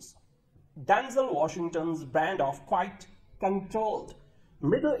substitutes Denzel Washington's brand of quite controlled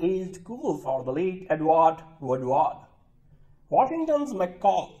middle-aged cool for the late Edward Woodward. Washington's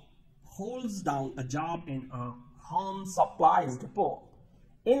McCall holds down a job in a home supplies depot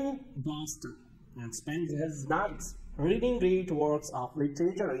in Boston and spends his nights reading great works of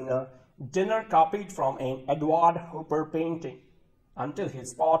literature in a dinner copied from an Edward Hopper painting until he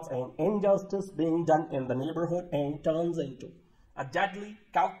spots an injustice being done in the neighborhood and turns into a deadly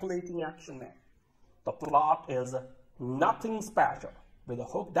calculating action man. The plot is nothing special, with a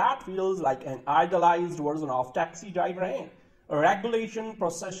hook that feels like an idealized version of Taxi Driver and a regulation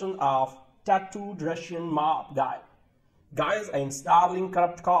procession of tattooed Russian mob guys and startling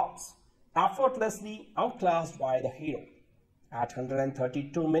corrupt cops, effortlessly outclassed by the hero. At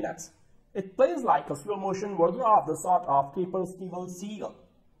 132 minutes, it plays like a slow-motion version of the sort of Caper Steven Seagal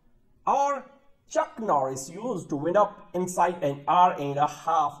or Chuck Norris used to wind up inside an hour and a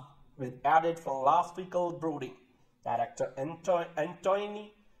half with added philosophical brooding. Director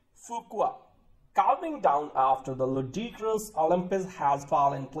Antoine Fuqua, calming down after the ludicrous Olympus has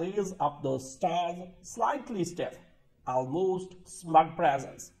fallen, plays up the star's slightly stiff, almost smug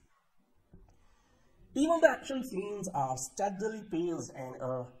presence. Even the action scenes are steadily paced and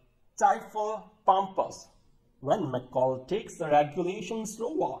a trifle pompous. When McCall takes the regulation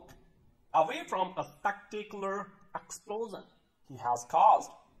slow walk away from a spectacular explosion he has caused,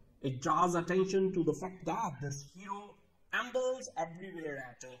 it draws attention to the fact that this hero ambles everywhere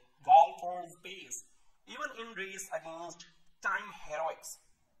at a golfer's pace, even in race against time heroics.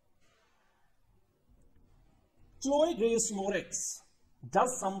 Chloe Grace Moretz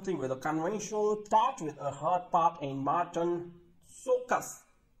does something with a conventional thought with a hard part, and Marton Csokas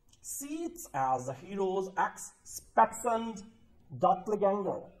seats as the hero's ex-Spetsnaz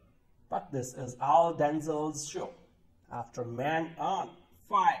doppelganger. But this is all Denzel's show. After Man on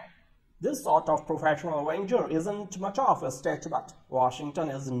Fire, this sort of professional avenger isn't much of a stretch, but Washington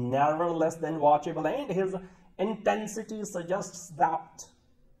is never less than watchable, and his intensity suggests that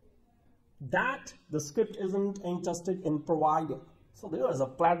that the script isn't interested in providing. So there is a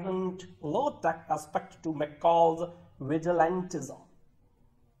pleasant, low-tech aspect to McCall's vigilantism,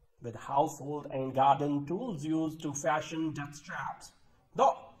 with household and garden tools used to fashion death traps.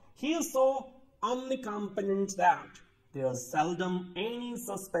 Though he is so omnicompetent that there is seldom any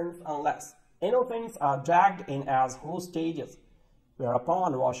suspense unless innocents are dragged in as hostages,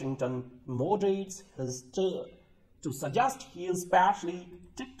 whereupon Washington moderates his tale to suggest he is partially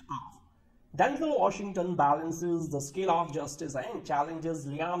ticked off. Denzel Washington balances the scale of justice and challenges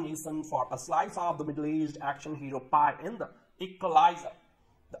Liam Neeson for a slice of the middle-aged action hero pie in the Equalizer,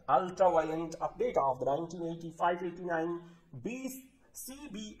 the ultra-violent update of the 1985-89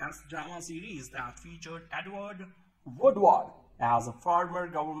 CBS drama series that featured Edward Woodward as a former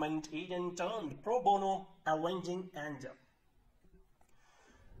government agent turned pro bono avenging angel.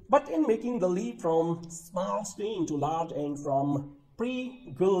 But in making the leap from small screen to large and from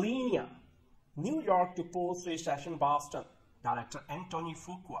pre-Gullenia, New York to post-recession Boston, director Antoine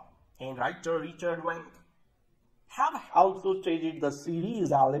Fuqua and writer Richard Wenk have also traded the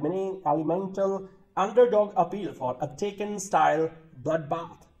series' elemental underdog appeal for a Taken-style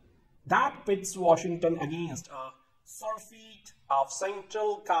bloodbath that pits Washington against a surfeit of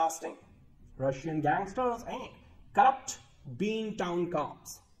central casting, Russian gangsters and corrupt beantown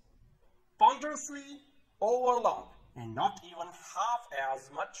cops. Ponderously overlong and not even half as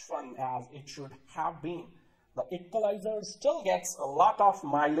much fun as it should have been, the Equalizer still gets a lot of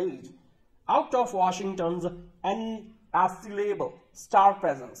mileage out of Washington's unassailable star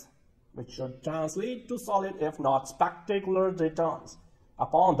presence, which should translate to solid if not spectacular returns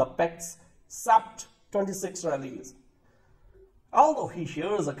upon the Pec's Sept 26 release. Although he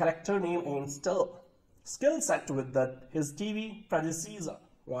shares a character name and skill set with his TV predecessor,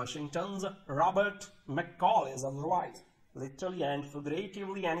 Washington's Robert McCall is otherwise, literally and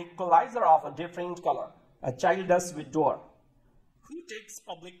figuratively, an equalizer of a different color, a childless widower who takes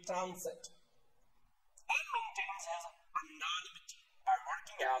public transit and maintains his anonymity by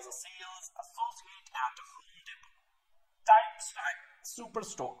working as a sales associate at a Home Depot type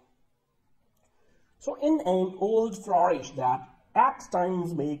superstore. So in an old flourish that at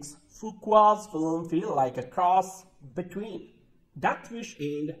times makes Fuqua's film feel like a cross between Deathwish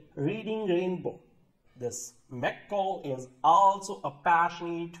and Reading Rainbow, this McCall is also a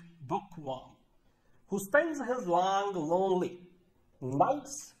passionate bookworm who spends his long, lonely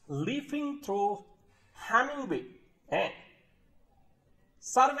nights leafing through Hemingway and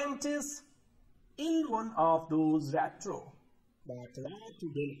Cervantes in one of those retro backyard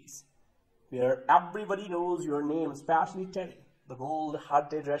dinners where everybody knows your name, especially Terry, the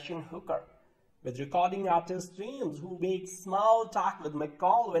gold-hearted Russian hooker with recording artist James, who makes small talk with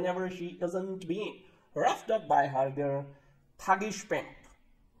McCall whenever she isn't being roughed up by her thuggish pimp.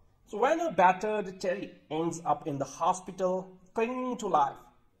 So when a battered Terry ends up in the hospital clinging to life,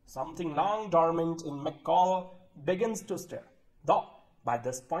 something long dormant in McCall begins to stir. Though by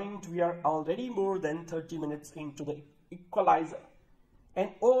this point we are already more than 30 minutes into the Equalizer,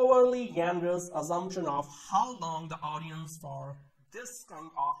 an overly generous assumption of how long the audience for this kind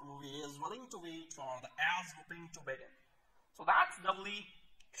of movie is willing to wait for the ass-whooping to begin. So that's doubly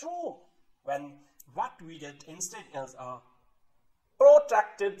true when what we get instead is a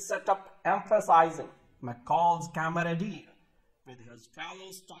protracted setup emphasizing McCall's camaraderie with his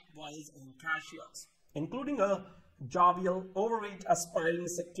fellow stock boys and cashiers, including a jovial, overweight, aspiring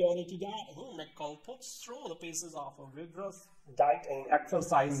security guard whom McCall puts through the paces of a rigorous diet and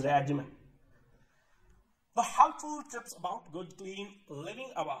exercise regimen. The helpful tips about good, clean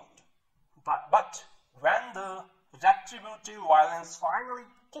living abound. But when the retributive violence finally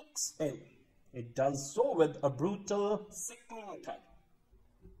kicks in, it does so with a brutal, sickening thud.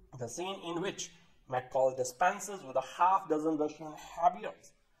 The scene in which McCall dispenses with a half-dozen Russian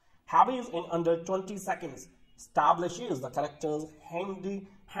habits in under 20 seconds establishes the character's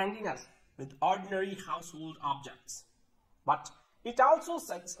handiness with ordinary household objects. But it also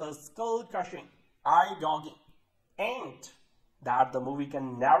sets a skull-crushing, eye-gouging end that the movie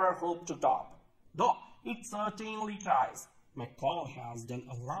can never hope to top, though it certainly tries. McCall has done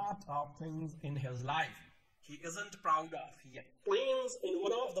a lot of things in his life he isn't proud of, yet claims in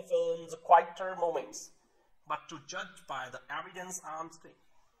one of the film's quieter moments. But to judge by the evidence on screen,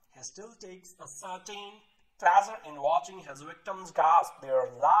 he still takes a certain pleasure in watching his victims gasp their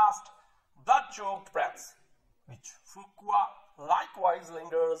last blood-choked breaths, which Fuqua likewise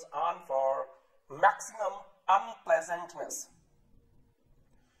lingers on for maximum unpleasantness.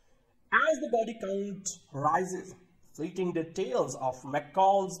 As the body count rises, fleeting details of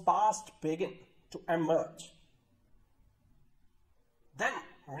McCall's past begin to emerge. Then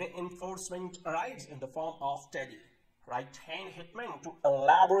reinforcement arrives in the form of Teddy, right-hand hitman to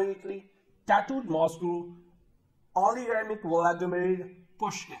elaborately tattooed Moscow oligarch Vladimir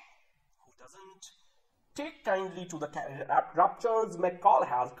Pushkin, who doesn't take kindly to the ruptures McCall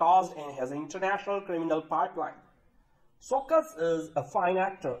has caused in his international criminal pipeline. Csokas is a fine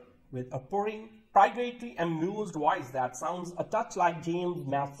actor with a purring, privately amused voice that sounds a touch like James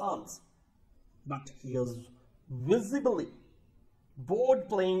Mason's, but he is visibly bored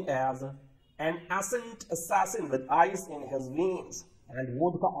playing as an innocent assassin with ice in his veins and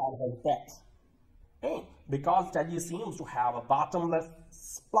vodka on his breath. And because Teddy seems to have a bottomless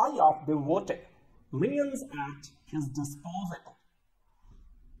supply of devoted millions at his disposal,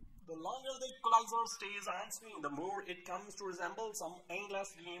 the longer the Equalizer stays on screen, the more it comes to resemble some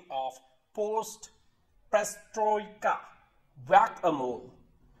endless game of post-perestroika whack-a-mole.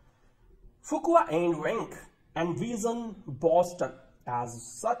 Fuqua and Wenk envision Boston as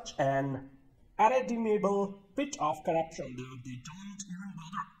such an irredeemable pit of corruption that they don't even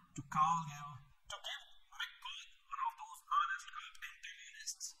bother to call him to give McCall one of those honest cop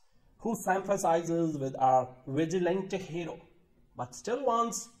antagonists who sympathizes with our vigilante hero, but still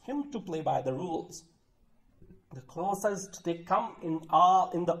wants him to play by the rules. The closest they come in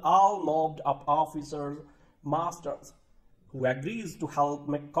the all mobbed up officer Masters, who agrees to help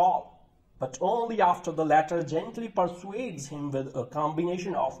McCall, but only after the latter gently persuades him with a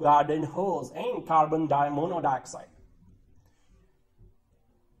combination of garden hose and carbon monoxide.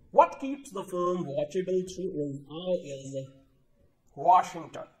 What keeps the film watchable through is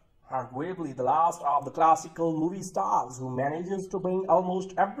Washington, arguably the last of the classical movie stars who manages to bring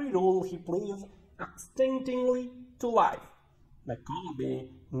almost every role he plays extinctingly to life. McCall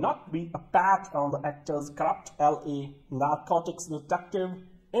may not be a pat on the actor's corrupt LA narcotics detective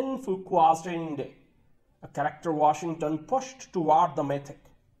in Fuqua's training day, a character Washington pushed toward the mythic,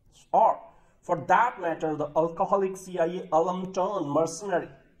 or, for that matter, the alcoholic CIA alum turned mercenary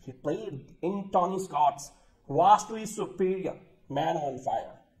he played in Tony Scott's vastly superior Man on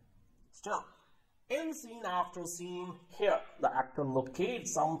Fire. Still, in scene after scene here, the actor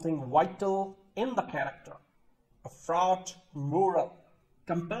locates something vital in the character, a fraught moral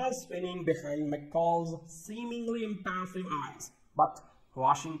compass spinning behind McCall's seemingly impassive eyes. But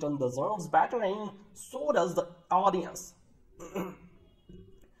Washington deserves better, and so does the audience.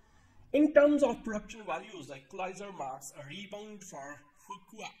 In terms of production values, the Equalizer marks a rebound for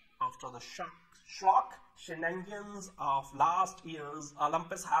Fuqua after the shock shenanigans of last year's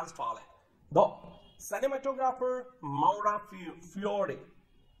Olympus has fallen. Though cinematographer Maura Fiore,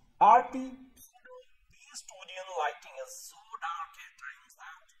 RP studio lighting is so dark at times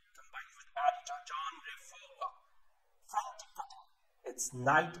that, combined with editor John Refoga, frantic cutting, it's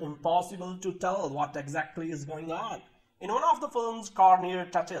night impossible to tell what exactly is going on. In one of the film's corner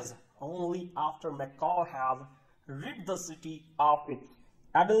touches, only after McCall has rid the city of its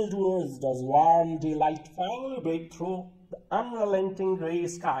evildoers does warm daylight finally break through the unrelenting grey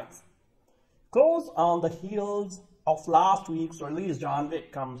skies. Close on the heels of last week's release, John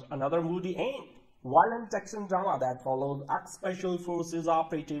Wick, comes another moody and violent action drama that follows ex-Special Forces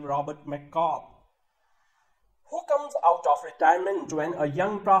operative Robert McCall, who comes out of retirement when a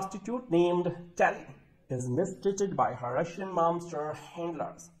young prostitute named Telly is mistreated by her Russian mobster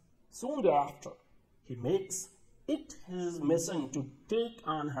handlers. Soon thereafter, he makes it his mission to take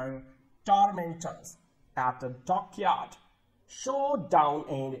on her tormentors at a dockyard showdown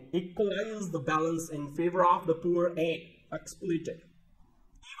and equalize the balance in favor of the poor and exploited.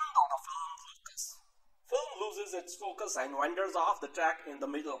 Even though the film loses its focus and wanders off the track in the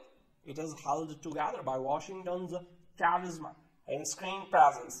middle, it is held together by Washington's charisma and screen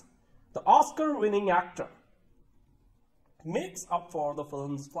presence. The Oscar-winning actor makes up for the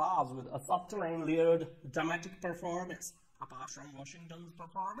film's flaws with a subtle and layered dramatic performance. Apart from Washington's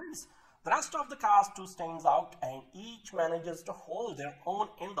performance, the rest of the cast too stands out and each manages to hold their own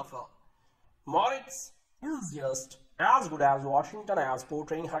in the film. Moritz is just as good as Washington as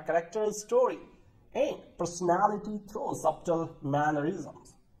portraying her character's story and personality through subtle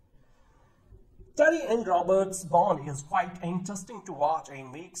mannerisms. Terry and Robert's bond is quite interesting to watch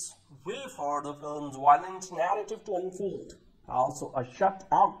and makes way for the film's violent narrative to unfold. Also, a shout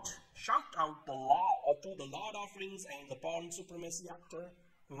out to the Lord of Rings and the porn supremacy actor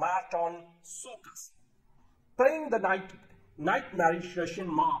Marton Csokas. Playing the nightmarish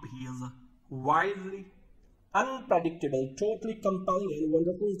Russian mob, he is wildly unpredictable, totally compelling and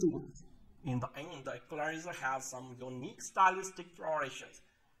wonderful to watch. In the end, the Equalizer has some unique stylistic flourishes,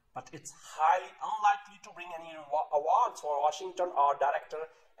 but it's highly unlikely to bring any awards for Washington or director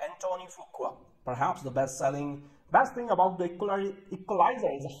Antoine Fuqua. Perhaps the best-selling Best thing about the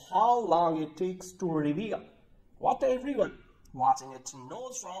Equalizer is how long it takes to reveal what everyone watching it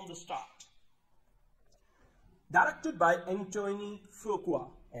knows from the start. Directed by Antoine Fuqua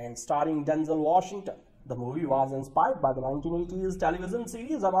and starring Denzel Washington, the movie was inspired by the 1980s television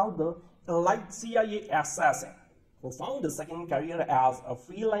series about the elite CIA assassin who found a second career as a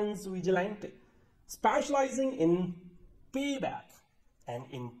freelance vigilante, specializing in payback and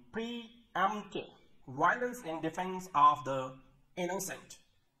in preemptive violence in defense of the innocent.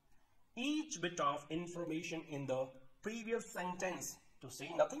 Each bit of information in the previous sentence, to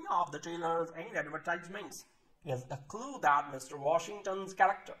say nothing of the trailers and advertisements, is a clue that Mr. Washington's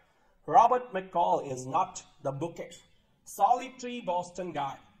character, Robert McCall, is not the bookish, solitary Boston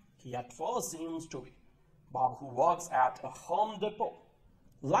guy he at first seems to be. Bob, who works at a Home Depot,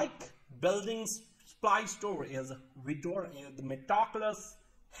 like building supply store, is widowed with meticulous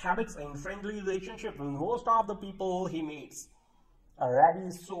habits and friendly relationship with most of the people he meets. A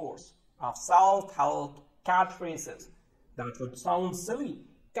ready source of self-help catchphrases that would sound silly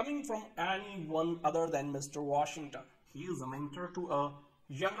coming from anyone other than Mr. Washington. He is a mentor to a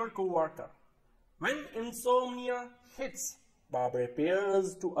younger co-worker. When insomnia hits, Bob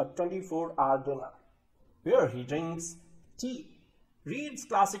repairs to a 24-hour dinner, where he drinks tea, reads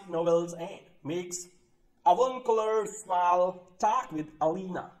classic novels, and makes avuncular small talk with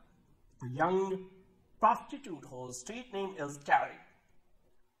Alina, a young prostitute whose street name is Carrie.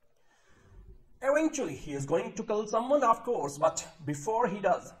 Eventually, he is going to kill someone, of course, but before he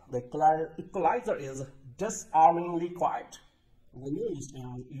does, the Equalizer is disarmingly quiet. Almost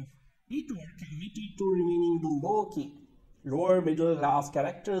as if it were committed to remaining the low-key, lower middle class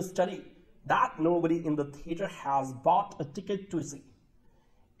character study that nobody in the theater has bought a ticket to see.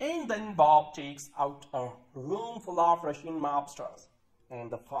 And then Bob takes out a room full of Russian mobsters,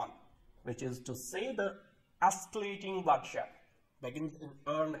 and the fun, which is to say the escalating bloodshed, begins in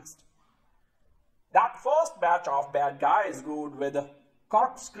earnest. That first batch of bad guys rode with a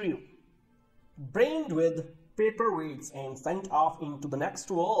corkscrew, brained with paperweights, and sent off into the next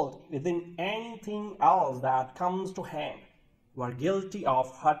world within anything else that comes to hand, were guilty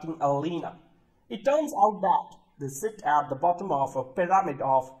of hurting Alina. It turns out that they sit at the bottom of a pyramid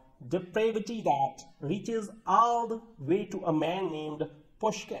of depravity that reaches all the way to a man named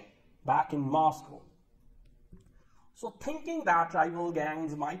Pushkin back in Moscow. So, thinking that rival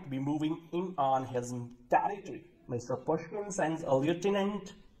gangs might be moving in on his territory, Mr. Pushkin sends a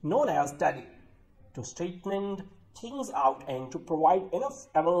lieutenant known as Teddy to straighten things out and to provide enough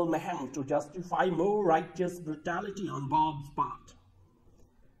evil mayhem to justify more righteous brutality on Bob's part.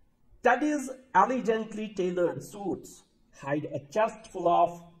 Teddy's elegantly tailored suits hide a chest full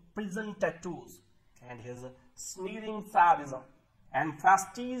of prison tattoos, and his sneering sadism and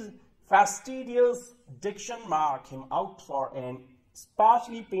fastidious diction mark him out for an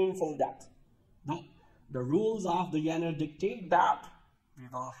especially painful death. Though the rules of the genre dictate that we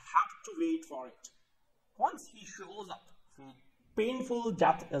will have to wait for it. Once he shows up, painful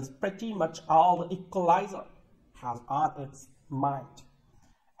death is pretty much all the Equalizer has on its mind.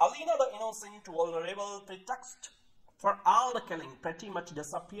 Alina, the innocent, vulnerable pretext for all the killing, pretty much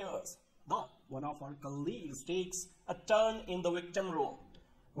disappears, though one of our colleagues takes a turn in the victim role.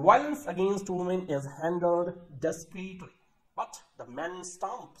 Violence against women is handled discreetly, but the men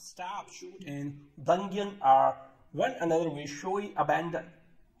stomp, stab, shoot, and dungeon are one another with showy abandon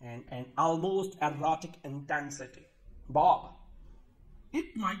and an almost erotic intensity. Bob,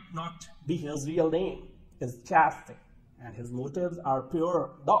 it might not be his real name, is chastity, and his motives are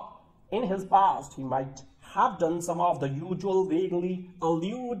pure, though in his past he might have done some of the usual vaguely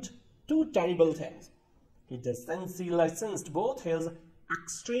allude to terrible things. He distinctly licensed both his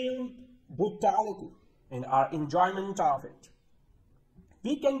extreme brutality and our enjoyment of it.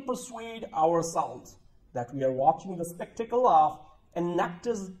 We can persuade ourselves that we are watching the spectacle of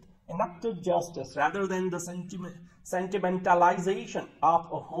enacted justice rather than the sentimentalization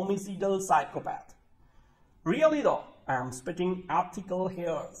of a homicidal psychopath. Really though, I am spitting ethical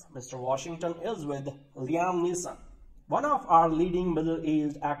hairs. Mr. Washington is with Liam Neeson, one of our leading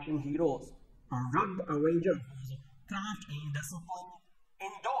middle-aged action heroes, a rugged avenger whose craft and discipline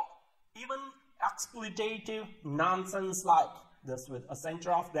endure even exploitative nonsense like this with a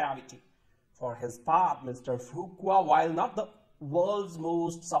center of gravity. For his part, Mr. Fuqua, while not the world's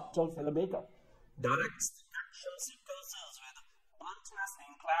most subtle filmmaker, directs the action sequences with bluntness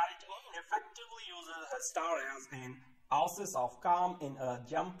and clarity and effectively uses his star as an oasis of calm in a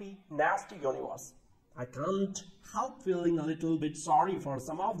jumpy, nasty universe. I can't help feeling a little bit sorry for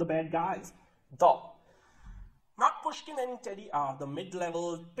some of the bad guys, though. Not Pushkin and Teddy are the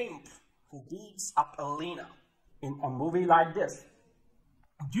mid-level pimp who beats up Alina. In a movie like this,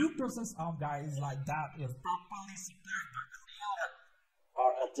 due process of guys like that is properly supplied by the real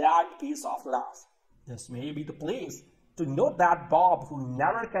or a jagged piece of glass. This may be the place to note that Bob, who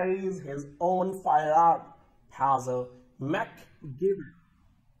never carries his own firearm, has a MacGyver,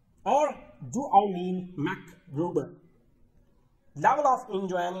 or do I mean MacGruber, level of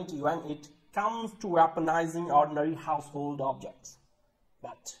ingenuity when it comes to weaponizing ordinary household objects.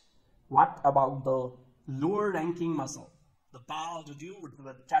 But what about the lower-ranking muscle, the bald dude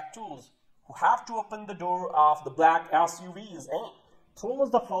with tattoos who have to open the door of the black SUVs and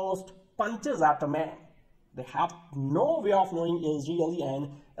throws the first punches at a man they have no way of knowing is really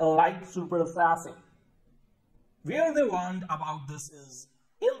an elite super assassin? Where they warned about this is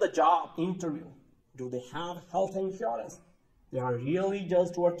in the job interview. Do they have health insurance? They are really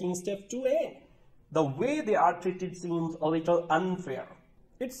just working step 2A. The way they are treated seems a little unfair.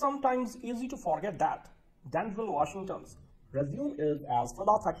 It's sometimes easy to forget that Denzel Washington's resume is as full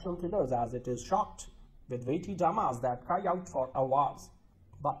of action thrillers as it is shot, with weighty dramas that cry out for awards.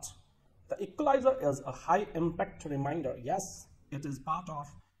 But the Equalizer is a high-impact reminder. Yes, it is part of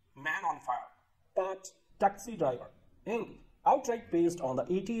Man on Fire, part Taxi Driver, and outright based on the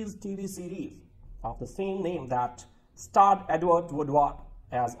 80s TV series of the same name that starred Edward Woodward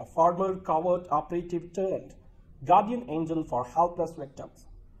as a former covert operative turned guardian angel for helpless victims.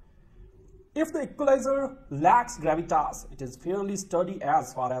 If the Equalizer lacks gravitas, it is fairly sturdy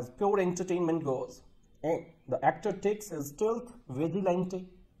as far as pure entertainment goes, and the actor takes his stealth vigilante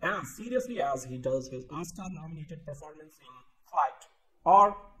as seriously as he does his Oscar-nominated performance in Flight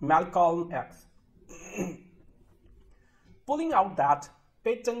or Malcolm X. Pulling out that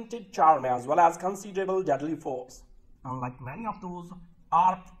patented charm as well as considerable deadly force. Unlike many of those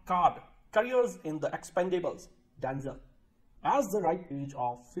ARP-card careers in the Expendables, Denzel, at the ripe age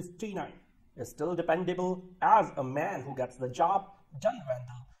of 59, is still dependable as a man who gets the job done when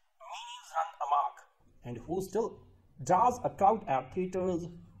the means run amok, and who still draws a crowd at theaters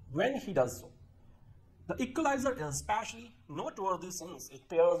when he does so. The Equalizer is especially noteworthy since it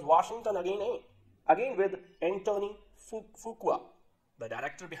pairs Washington again with Antoine Fuqua, the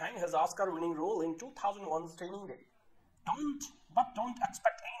director behind his Oscar-winning role in 2001's Training Day. Don't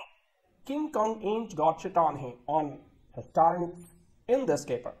expect any. King Kong ain't got shit on his starring in this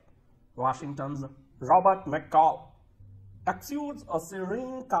caper. Washington's Robert McCall exudes a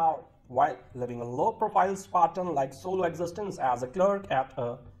serene calm while living a low-profile Spartan-like solo existence as a clerk at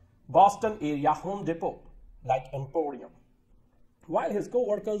a Boston area Home Depot like Emporium, while his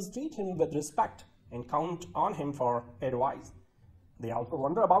co-workers treat him with respect and count on him for advice. They also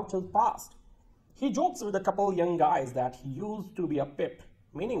wonder about his past. He jokes with a couple young guys that he used to be a pip,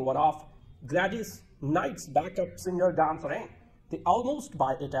 meaning one of Gladys Knight's backup singer-dancer, and they almost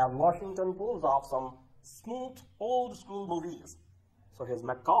buy it as Washington pulls off some smooth old-school movies. So his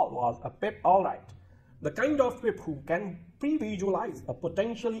McCall was a pip alright, the kind of pip who can pre-visualize a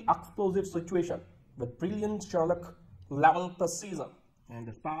potentially explosive situation with brilliant Sherlock-level precision, and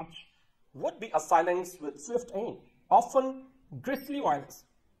dispatch would be a silence with swift aim, often grisly violence.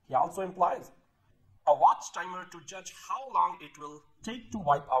 He also implies a watch timer to judge how long it will take to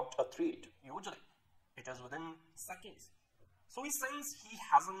wipe out a threat. Usually, it is within seconds. So he says he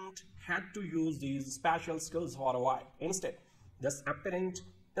hasn't had to use these special skills for a while. Instead, this apparent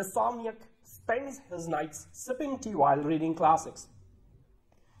insomniac spends his nights sipping tea while reading classics.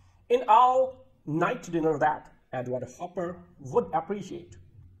 In all-night dinner that Edward Hopper would appreciate.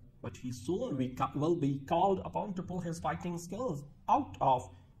 But he soon will be called upon to pull his fighting skills out of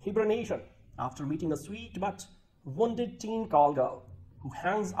hibernation after meeting a sweet but wounded teen call girl who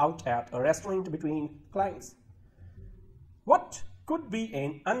hangs out at a restaurant between clients. What could be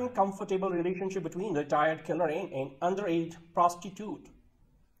an uncomfortable relationship between a retired killer and an underage prostitute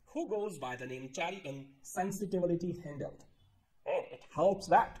who goes by the name Cherry in Sensitivity handled? And it helps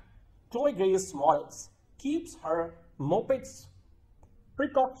that Chloe Grace Moretz keeps her moped's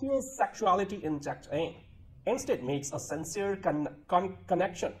precocious sexuality in check and instead makes a sincere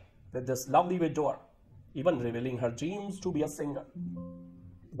connection with this lovely widower, even revealing her dreams to be a singer.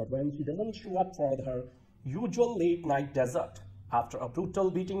 But when she doesn't show up for her usual late-night dessert after a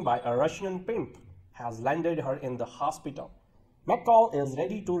brutal beating by a Russian pimp has landed her in the hospital, McCall is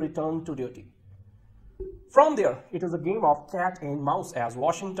ready to return to duty. From there, it is a game of cat and mouse as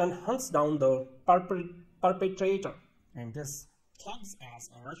Washington hunts down the perpetrator, and this thugs as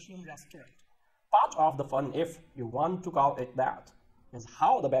a Russian restaurant. Part of the fun, if you want to call it that, is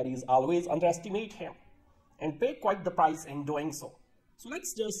how the baddies always underestimate him and pay quite the price in doing so. So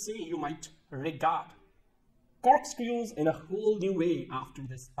let's just say you might regard corkscrews in a whole new way after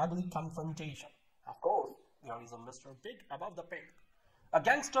this ugly confrontation. Of course, there is a Mr. Big above the pink, a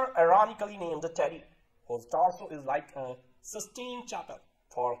gangster ironically named Teddy, whose torso is like a Sistine Chapel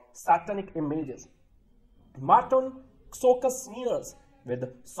for satanic images. Marton Csokas sneers with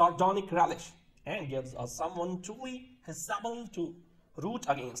sardonic relish and gives us someone truly hissable to root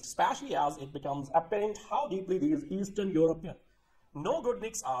against, especially as it becomes apparent how deeply these Eastern European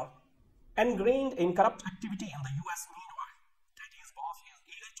no-good-nicks are ingrained in corrupt activity in the US. Meanwhile, Teddy's boss is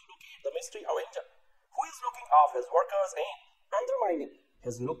eager to locate the mystery avenger, who is looking off his workers and undermining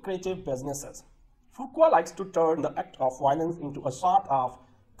his lucrative businesses. Fuqua likes to turn the act of violence into a sort of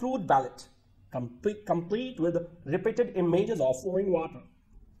crude ballet, complete with repeated images of flowing water,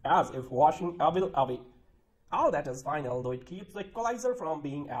 as if washing evil away. All that is fine, although it keeps the Equalizer from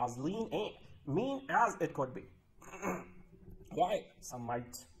being as lean and mean as it could be. Why, some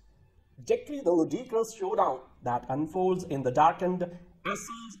might decree the ludicrous showdown that unfolds in the darkened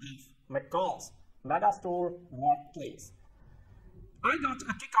essence of McCall's megastore workplace. I got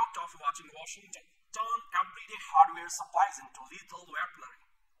a kick out of watching Washington turn everyday hardware supplies into lethal weaponry.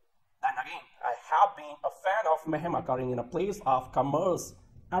 Then again, I have been a fan of mayhem occurring in a place of commerce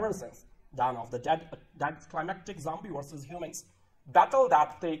ever since Dawn of the Dead climactic zombie versus humans battle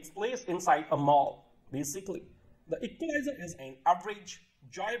that takes place inside a mall. Basically, the Equalizer is an average,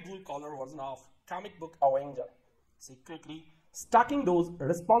 joy blue-collar version of comic book Avenger, secretly stalking those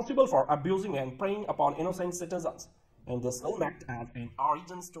responsible for abusing and preying upon innocent citizens. And this film acts as an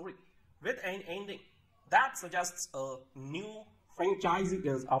origin story with an ending that suggests a new franchise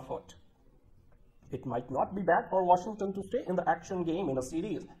is afoot. It might not be bad for Washington to stay in the action game in a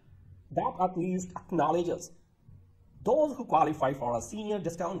series that at least acknowledges those who qualify for a senior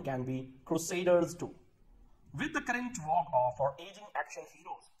discount can be crusaders too. With the current vogue for aging action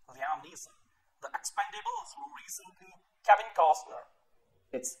heroes, Liam Neeson, the Expendables who recently Kevin Costner,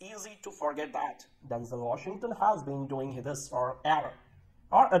 it's easy to forget that Denzel Washington has been doing this forever,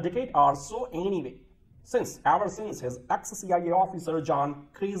 or a decade or so anyway, ever since his ex-CIA officer John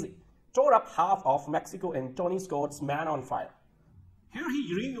Crazy tore up half of Mexico in Tony Scott's Man on Fire. Here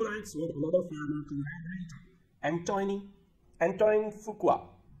he reunites with another former collaborator, Antoine Fuqua,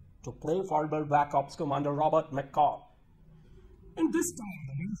 to play former Black Ops Commander Robert McCall. In this time,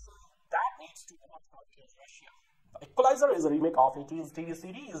 the new film that needs to come out is Russia. The Equalizer is a remake of a TV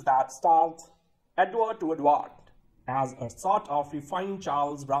series that starred Edward as a sort of refined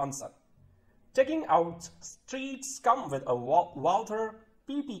Charles Bronson, taking out street scum with a Walther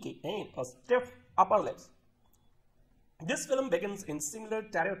PPK and a stiff upper lips. This film begins in similar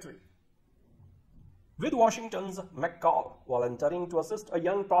territory, with Washington's McCall volunteering to assist a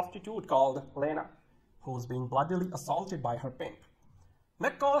young prostitute called Lena, who's being bloodily assaulted by her pimp.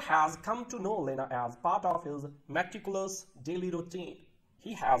 McCall has come to know Lena as part of his meticulous daily routine.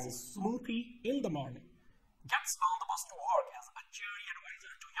 He has a smoothie in the morning, gets on the bus to work as a cheery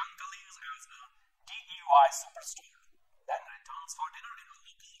advisor to young colleagues as a DEY superstar, then returns for dinner in a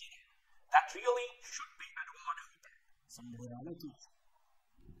local dinner that really should be Edward Hooper, some realities.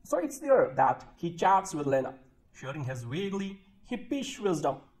 So it's there that he chats with Lena, sharing his vaguely hippish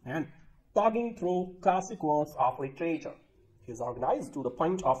wisdom and plugging through classic works of literature. He is organized to the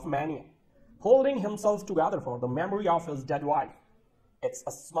point of mania, holding himself together for the memory of his dead wife. It's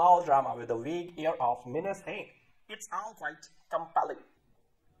a small drama with a vague air of menace and it's all quite compelling.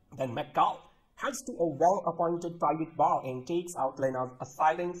 Then McCall heads to a well-appointed private bar and takes out Lena's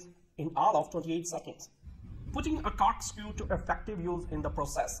assailants in all of 28 seconds, putting a corkscrew to effective use in the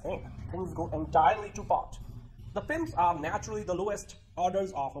process, and things go entirely to pot. The pimps are naturally the lowest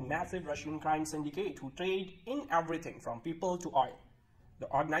orders of a massive Russian crime syndicate who trade in everything from people to oil. The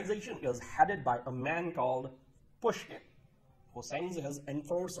organization is headed by a man called Pushkin, who sends his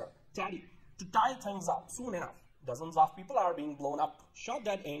enforcer, Teddy, to tie things up. Soon enough, dozens of people are being blown up, shot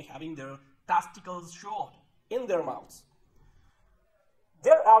dead, and having their testicles shoved in their mouths.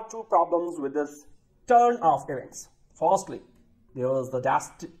 There are two problems with this turn of events. Firstly, there is the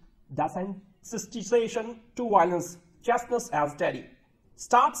desensitization to violence. Chestnut as Teddy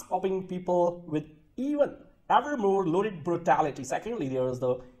starts popping people with ever more lurid brutality. Secondly, there is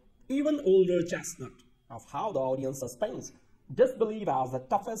the even older chestnut of how the audience suspends disbelief as the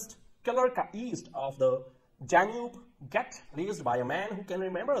toughest killer east of the Danube get raised by a man who can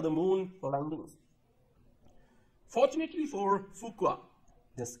remember the moon landings. Fortunately for Fuqua,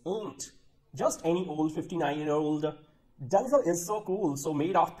 this ain't just any old 59-year-old. Denzel is so cool, so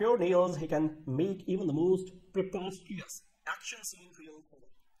made of pure nails, he can make even the most preposterous action scene feel cool.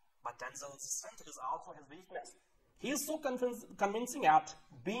 But Denzel's strength is also his weakness. He is so convincing at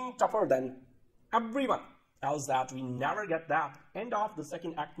being tougher than everyone else that we never get that end of the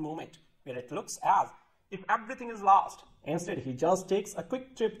second act moment where it looks as if everything is lost. Instead, he just takes a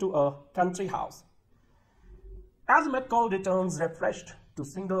quick trip to a country house. As McCall returns refreshed to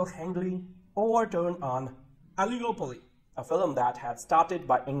single-handedly overturn on Oligopoly, a film that had started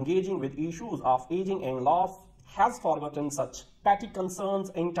by engaging with issues of aging and loss has forgotten such petty concerns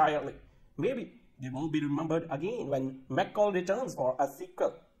entirely. Maybe they will be remembered again when McCall returns for a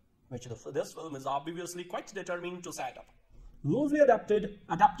sequel, which this film is obviously quite determined to set up. Loosely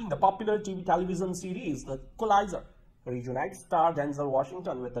adapting the popular television series The Equalizer, reunites star Denzel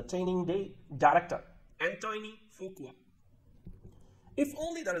Washington with the Training Day director Antoine Fuqua. If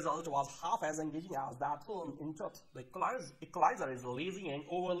only the result was half as engaging as that film. In truth, The Equalizer is a lazy and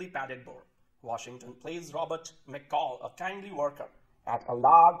overly padded bore. Washington plays Robert McCall, a kindly worker at a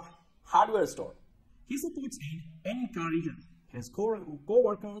large hardware store. He supports and encourages his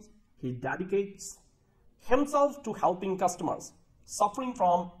co-workers. He dedicates himself to helping customers suffering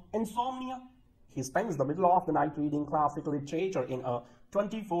from insomnia. He spends the middle of the night reading classical literature in a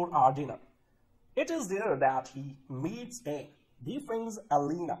 24-hour dinner. It is there that he meets and befriends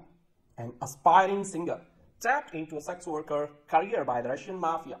Alina, an aspiring singer tapped into a sex worker career by the Russian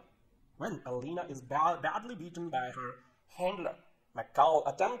mafia. When Alina is badly beaten by her handler,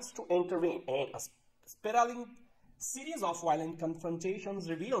 McCall attempts to intervene, and a spiraling series of violent confrontations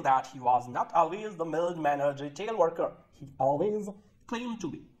reveal that he was not always the mild-mannered retail worker he always claimed to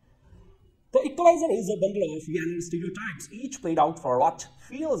be. The Equalizer is a bundle of Vienna stereotypes, each played out for what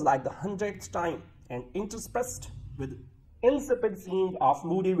feels like the 100th time, and interspersed with insipid scenes of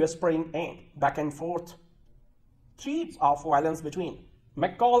moody whispering and back-and-forth threats of violence between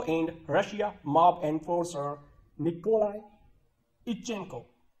McCall and Russia mob enforcer Nikolai Ichenko.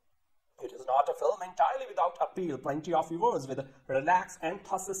 It is not a film entirely without appeal. Plenty of viewers will relax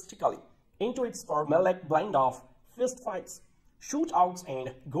enthusiastically into its formulaic blend of fistfights, shootouts,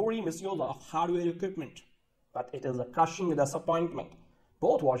 and gory misuse of hardware equipment. But it is a crushing disappointment.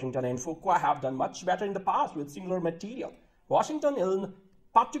 Both Washington and Fuqua have done much better in the past with similar material. Washington in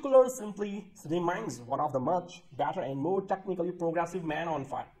particular simply remains one of the much better and more technically progressive men on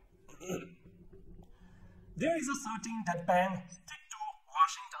fire. There is a certain deadpan stick to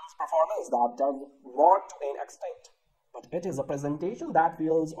Washington's performance that does work to an extent, but it is a presentation that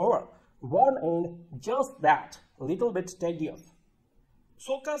feels overworn and just that little bit tedious.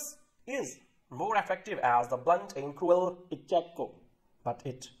 Csokas is more effective as the blunt and cruel Ichenko, but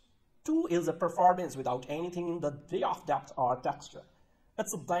it too is a performance without anything in the way of depth or texture.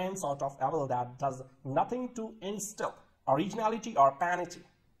 It's a bland sort of evil that does nothing to instill originality or panity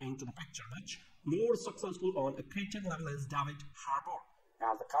into the picture. Much more successful on a creative level is David Harbour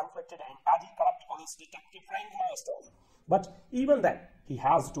as the conflicted and edgy corrupt police detective Frank Masters. But even then, he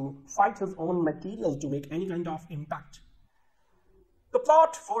has to fight his own material to make any kind of impact. The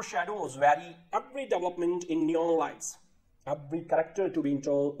plot foreshadows every development in neon lights. Every character to be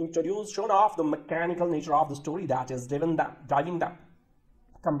introduced shown off the mechanical nature of the story that is driving them.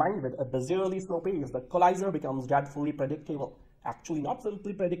 Combined with a bizarrely slow pace, the Equalizer becomes dreadfully predictable. Actually, not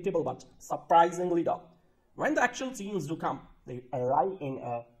simply predictable, but surprisingly dull. When the action scenes do come, they arrive in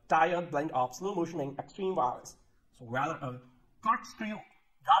a tired blend of slow motion and extreme violence. So whether a corkscrew,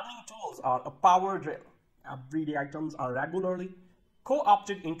 gardening tools, or a power drill, everyday items are regularly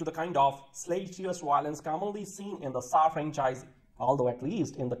co-opted into the kind of salacious violence commonly seen in the Saw franchise. Although at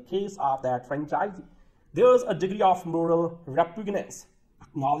least in the case of that franchise, there is a degree of moral repugnance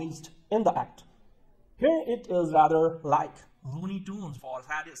acknowledged in the act. Here it is rather like Looney Tunes for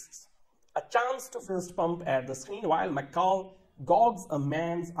sadists. A chance to fist pump at the screen while McCall gouges a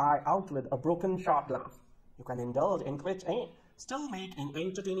man's eye out with a broken shot glass. You can indulge in it and still make an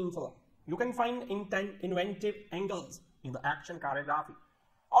entertaining film. You can find inventive angles in the action choreography,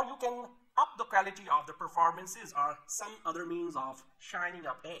 or you can up the quality of the performances or some other means of shining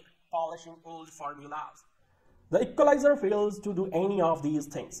up and polishing old formulas. The Equalizer fails to do any of these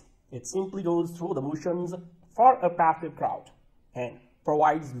things. It simply goes through the motions for a passive crowd and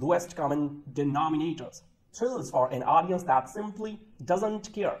provides lowest common denominators, thrills for an audience that simply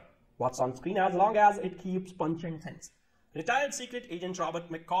doesn't care what's on screen as long as it keeps punching things. Retired secret agent Robert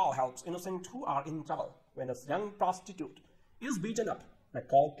McCall helps innocents who are in trouble. When a young prostitute is beaten up,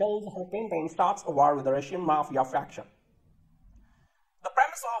 McCall kills her pimp and starts a war with the Russian mafia faction. The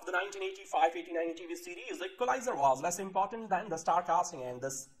premise of the 1985-89 TV series The Equalizer was less important than the star casting, and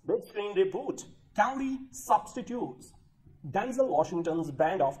this big-screen reboot calmly substitutes Denzel Washington's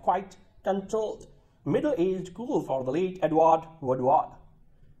brand of quite controlled, middle-aged cool for the late Edward Woodward.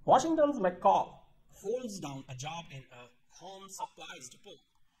 Washington's McCall holds down a job in a home supplies depot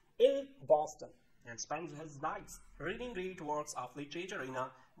in Boston and spends his nights reading great works of literature in a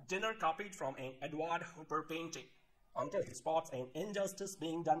dinner copied from an Edward Hooper painting, until he spots an injustice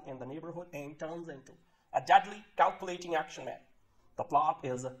being done in the neighborhood and turns into a deadly, calculating action man. The plot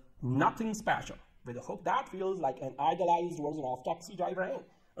is nothing special, with a hook that feels like an idealized version of Taxi Driver and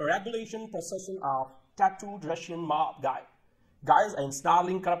a regulation procession of tattooed Russian mob guys and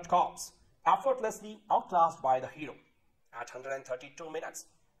snarling corrupt cops, effortlessly outclassed by the hero. At 132 minutes,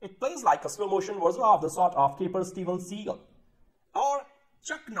 it plays like a slow-motion version of the sort of caper Steven Seagal or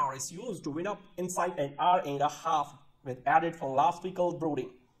Chuck Norris used to win up inside an hour and a half with added philosophical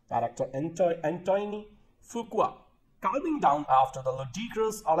brooding. Director Antoine Fuqua, calming down after the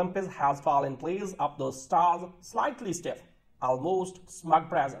ludicrous Olympus has fallen, plays up the stars slightly stiff, almost smug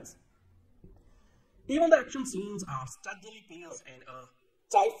presence. Even the action scenes are steadily paced and a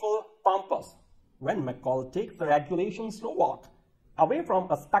trifle pompous. When McCall takes the regulation slow walk away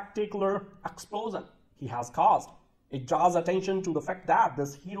from a spectacular explosion he has caused, it draws attention to the fact that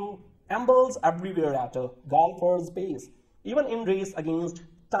this hero ambles everywhere at a golfer's pace, even in race against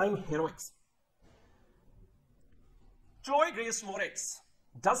time heroics. Chloe Grace Moretz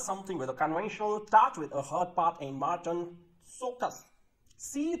does something with a conventional touch with a hard part, and Marton Csokas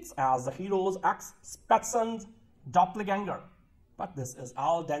seats as the hero's ex-Spetsnaz doppelganger. But this is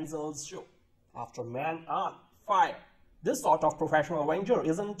all Denzel's show. After Man on Fire, this sort of professional avenger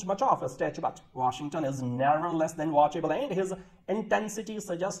isn't much of a stretch, but Washington is never less than watchable, and his intensity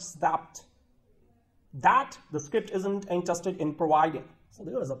suggests that the script isn't interested in providing. So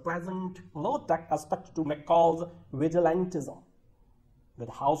there is a pleasant, low-tech aspect to McCall's vigilantism, with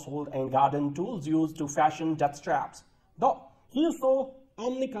household and garden tools used to fashion death traps. Though he is so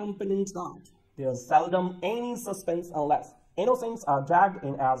omnipotent that there is seldom any suspense unless innocents are dragged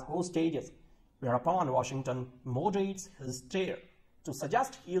in as hostages, whereupon Washington moderates his stare to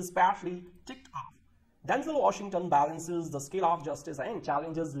suggest he is partially ticked off. Denzel Washington balances the scale of justice and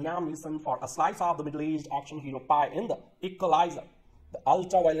challenges Liam Neeson for a slice of the middle-aged action hero pie in The Equalizer, the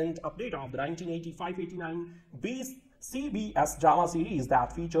ultra-violent update of the 1985-89 CBS drama series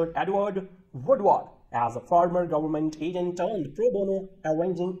that featured Edward Woodward as a former government agent turned pro bono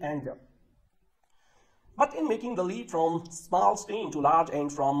avenging angel. But in making the leap from small screen to large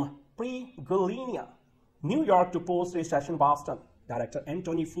and from pre-Gullenia, New York to post-recession Boston, director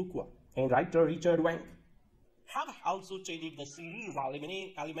Antoine Fuqua and writer Richard Wenk have also traded the series'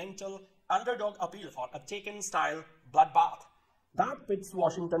 elemental underdog appeal for a Taken-style bloodbath that pits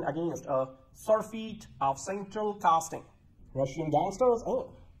Washington against a surfeit of central casting, Russian gangsters and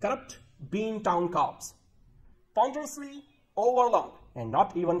corrupt beantown cops. Ponderously overlong and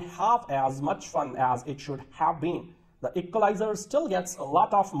not even half as much fun as it should have been, The Equalizer still gets a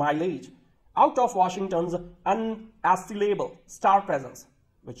lot of mileage out of Washington's unassailable star presence,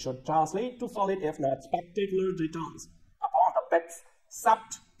 which should translate to solid if not spectacular returns upon the pet's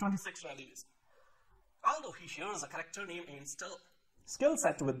Sept 26 release. Although he shares a character name and skill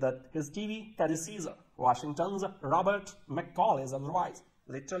set with his TV predecessor, Washington's Robert McCall is otherwise,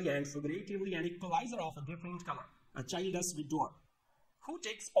 literally and figuratively, an equalizer of a different color, a childless widower who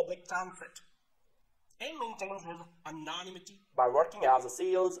takes public transit and maintains his anonymity by working as a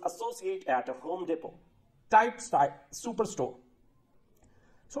sales associate at a Home Depot type superstore.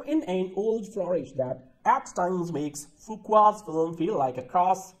 So in an old flourish that at times makes Fuqua's film feel like a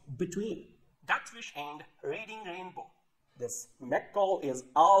cross between Deathwish and Reading Rainbow, this McCall is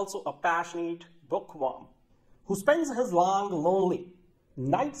also a passionate bookworm who spends his long, lonely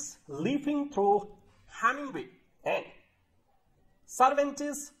nights leafing through Hemingway and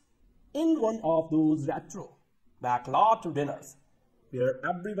Cervantes in one of those retro backlot dinners where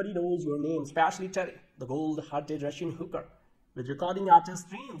everybody knows your name, especially Terry, the gold-hearted Russian hooker with recording artist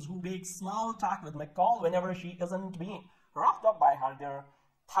dreams who makes small talk with McCall whenever she isn't being roughed up by her dear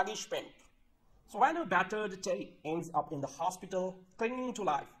thuggish pimp. So when a battered Terry ends up in the hospital clinging to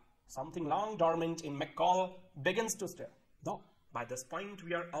life, something long dormant in McCall begins to stir. Though by this point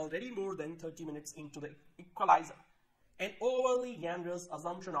we are already more than 30 minutes into The Equalizer, an overly generous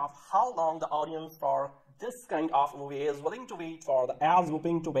assumption of how long the audience for this kind of movie is willing to wait for the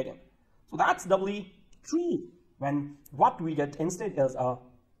ass-whooping to begin. So that's doubly true when what we get instead is a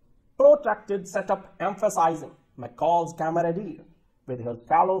protracted setup emphasizing McCall's camaraderie with his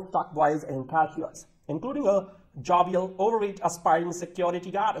fellow stock boys and cashiers, including a jovial, overweight, aspiring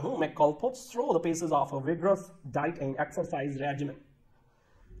security guard whom McCall puts through the paces of a vigorous diet and exercise regimen.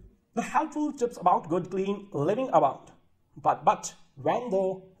 The helpful tips about good, clean living abound. But when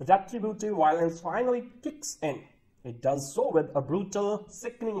the retributive violence finally kicks in, it does so with a brutal,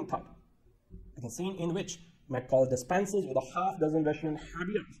 sickening thud. The scene in which McCall dispenses with a half-dozen Russian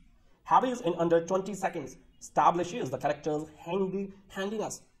Habits in under 20 seconds establishes the character's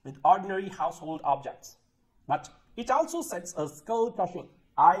handiness with ordinary household objects. But it also sets a skull-crushing,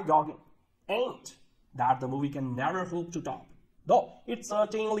 eye-gogging end that the movie can never hope to top. Though it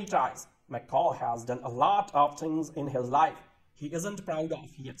certainly tries. McCall has done a lot of things in his life he isn't proud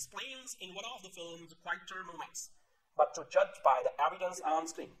of, he explains in one of the film's quieter moments. But to judge by the evidence on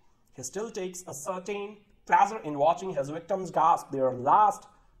screen, he still takes a certain pleasure in watching his victims gasp their last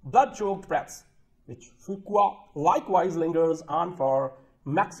blood-choked breaths, which Fuqua likewise lingers on for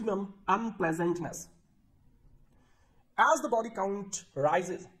maximum unpleasantness. As the body count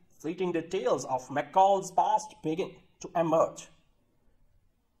rises, fleeting details of McCall's past begin to emerge.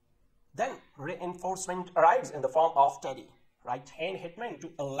 Then reinforcement arrives in the form of Teddy, right-hand hitman to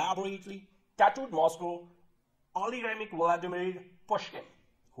elaborately tattooed Moscow oligarch Vladimir Pushkin,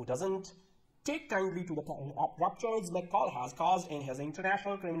 who doesn't take kindly to the ruptures McCall has caused in his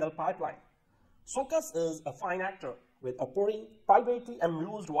international criminal pipeline. Csokas is a fine actor with a purring, privately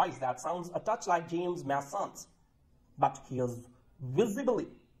amused voice that sounds a touch like James Mason's, but he is visibly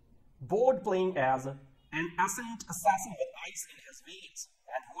bored playing as an innocent assassin with ice in his veins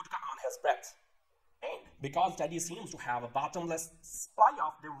and vodka on his breath. And because Teddy seems to have a bottomless supply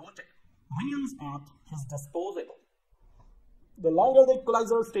of devoted minions at his disposal, the longer the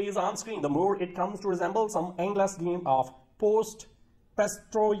Equalizer stays on screen, the more it comes to resemble some endless game of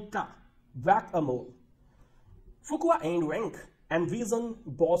post-perestroika whack-a-mole. Fuqua and Wenk envision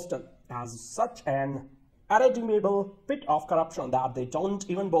Boston as such an irredeemable pit of corruption that they don't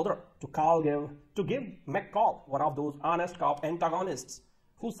even bother to give McCall one of those honest cop antagonists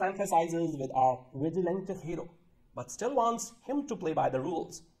who sympathizes with our vigilante hero, but still wants him to play by the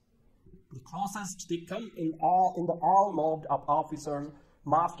rules. The closest they come in the all mobbed up officer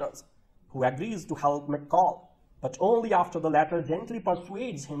masters, who agrees to help McCall, but only after the latter gently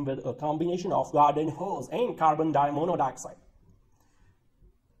persuades him with a combination of garden hose and carbon monoxide.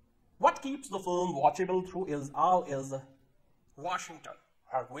 What keeps the film watchable through is Washington,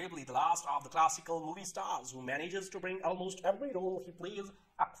 arguably the last of the classical movie stars who manages to bring almost every role he plays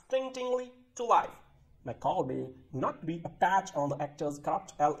extinctingly to life. McCall may not be a patch on the actor's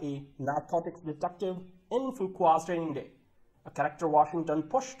corrupt LA narcotics detective in Fuqua's Training Day, a character Washington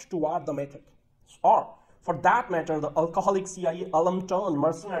pushed toward the mythic, or, for that matter, the alcoholic CIA alum turned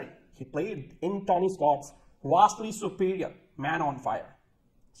mercenary he played in Tony Scott's vastly superior Man on Fire.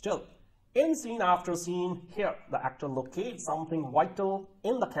 Still, in scene after scene here, the actor locates something vital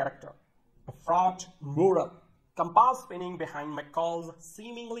in the character, a fraught moral compass spinning behind McCall's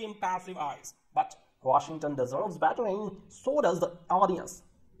seemingly impassive eyes. But Washington deserves better, and so does the audience.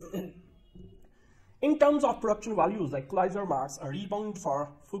 In terms of production values, Equalizer marks a rebound for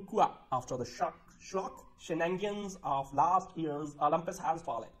Fuqua after the schlock shenanigans of last year's Olympus has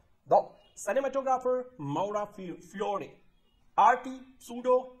fallen. Though cinematographer Maura Fiore arty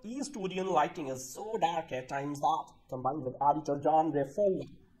pseudo-Eastwoodian lighting is so dark at times that, combined with editor John Refola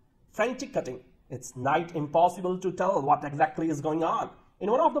frantic cutting, it's nigh impossible to tell what exactly is going on. In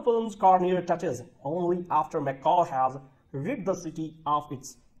one of the film's cornier touches, only after McCall has rid the city of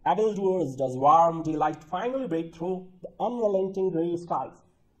its evildoers does warm daylight finally break through the unrelenting grey skies.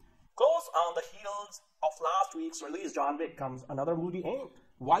 Close on the heels of last week's release, John Wick, comes another moody and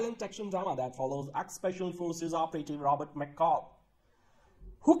violent action drama that follows ex-Special Forces operative Robert McCall,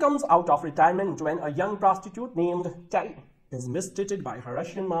 who comes out of retirement when a young prostitute named Terry is mistreated by her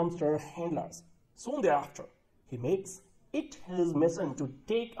Russian monster handlers. Soon thereafter, he makes it his mission to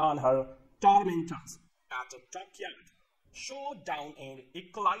take on her tormentors at a dockyard, show down and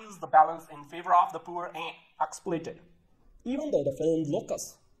equalize the balance in favor of the poor and exploited. Even though the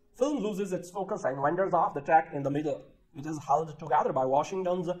film loses its focus and wanders off the track in the middle, it is held together by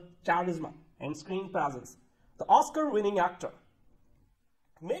Washington's charisma and screen presence. The Oscar-winning actor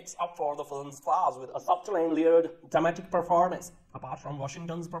makes up for the film's flaws with a subtle and layered dramatic performance. Apart from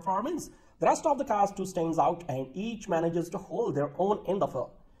Washington's performance, the rest of the cast too stands out and each manages to hold their own in the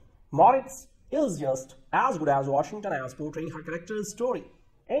film. Moritz is just as good as Washington as portraying her character's story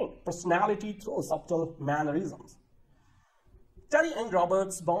and personality through subtle mannerisms. Terry and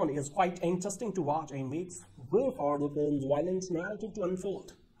Robert's bond is quite interesting to watch and makes way for the film's violent narrative to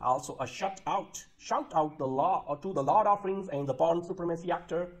unfold. Also, a shout out to the Lord of Rings and the porn supremacy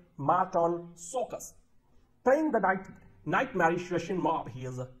actor Marton Csokas. Playing the nightmarish Russian mob, he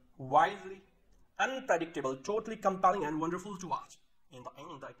is wildly unpredictable, totally compelling and wonderful to watch. In the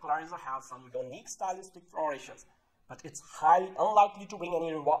end, the Equalizer has some unique stylistic flourishes, but it's highly unlikely to bring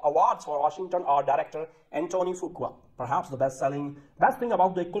any awards for Washington or director Antoine Fuqua. Perhaps the best thing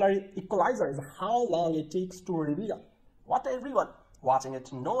about the Equalizer is how long it takes to reveal what everyone watching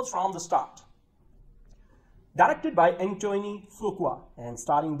it knows from the start. Directed by Antoine Fuqua and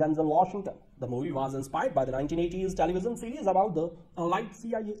starring Denzel Washington, the movie was inspired by the 1980s television series about the elite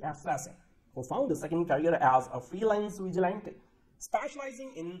CIA assassin who found a second career as a freelance vigilante,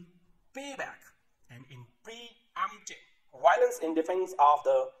 specializing in payback and in preemptive violence in defense of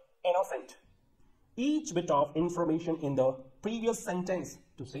the innocent. Each bit of information in the previous sentence,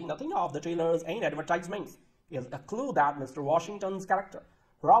 to say nothing of the trailers and advertisements, is a clue that Mr. Washington's character,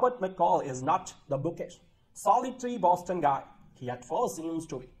 Robert McCall, is not the bookish, solitary Boston guy he at first seems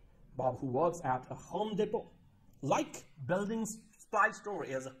to be. Bob, who works at a Home Depot, like building supply store,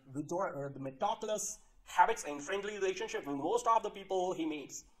 is the meticulous habits and friendly relationship with most of the people he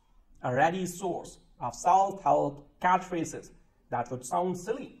meets. A ready source of self-help catchphrases that would sound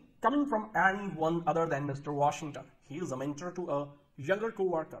silly coming from anyone other than Mr. Washington. He is a mentor to a younger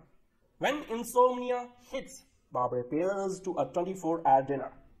co-worker. When insomnia hits, Bob repairs to a 24-hour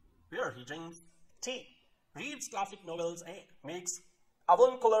dinner where he drinks tea, reads classic novels, and makes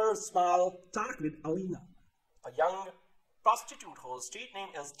avuncular small talk with Alina, a young prostitute whose street name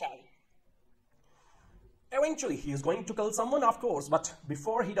is Tally. Eventually, he is going to kill someone, of course, but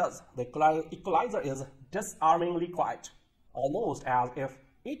before he does, the Equalizer is disarmingly quiet, almost as if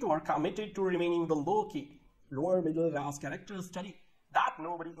it were committed to remaining the low-key, lower middle-class character study that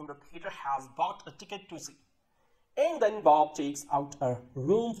nobody in the theater has bought a ticket to see. And then Bob takes out a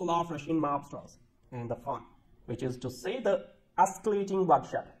room full of Russian mobsters, and the fun, which is to say the escalating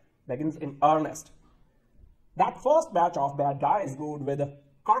bloodshed, begins in earnest. That first batch of bad guys goad with a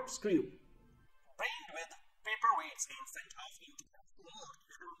corkscrew, brained with paperweights and sent off into the world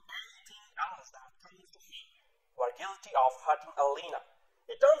and anything else that comes to him, were guilty of hurting Alina.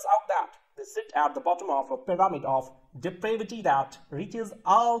 It turns out that they sit at the bottom of a pyramid of depravity that reaches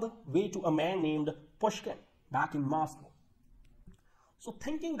all the way to a man named Pushkin back in Moscow. So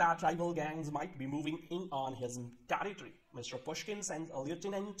thinking that rival gangs might be moving in on his territory, Mr. Pushkin sends a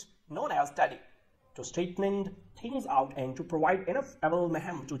lieutenant known as Teddy to straighten things out and to provide enough evil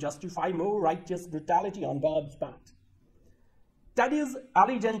mayhem to justify more righteous brutality on Bob's part. Teddy's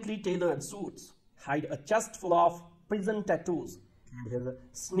elegantly tailored suits hide a chest full of prison tattoos, and his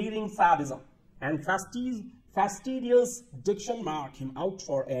sneering sadism and fastidious diction mark him out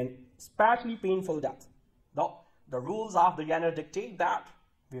for an especially painful death. Though the rules of the genre dictate that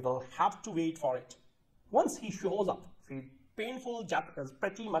we will have to wait for it. Once he shows up, the painful death is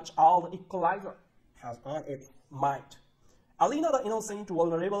pretty much all the Equalizer has on its mind. Alina, the innocent,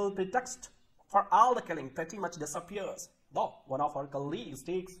 vulnerable pretext for all the killing, pretty much disappears, though one of her colleagues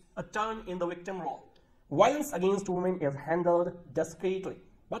takes a turn in the victim role. Violence against women is handled discreetly,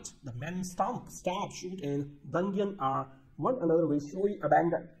 but the men stomp, stab, shoot, and dungeon are one another with showy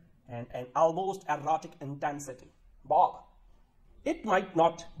abandon and an almost erotic intensity. Bob, it might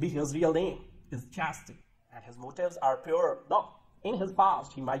not be his real name, is chastity, and his motives are pure, though in his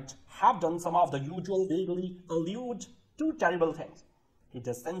past he might have done some of the usual vaguely allude to terrible things. He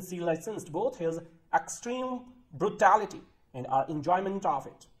has since licensed both his extreme brutality and our enjoyment of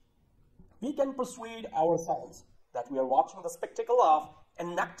it. We can persuade ourselves that we are watching the spectacle of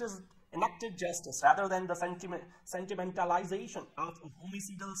enacted justice rather than the sentimentalization of a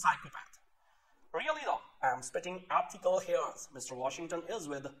homicidal psychopath. Really though, I am spitting ethical hairs. Mr. Washington is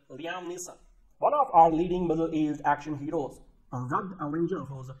with Liam Neeson, one of our leading middle-aged action heroes, a rugged avenger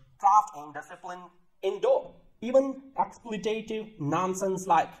whose craft and discipline endure even exploitative nonsense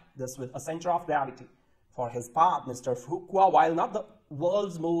like this with a center of gravity. For his part, Mr. Fuqua, while not the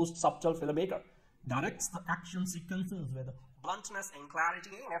world's most subtle filmmaker, directs the action sequences with bluntness and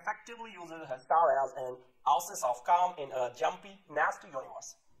clarity and effectively uses his star as an oasis of calm in a jumpy, nasty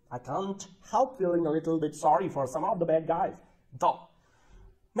universe. I can't help feeling a little bit sorry for some of the bad guys, though.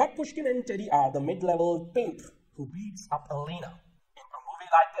 Not Pushkin and Teddy are the mid-level pimp who beats up Alina. In a movie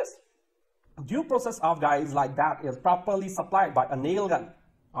like this, due process of guys like that is properly supplied by a nail gun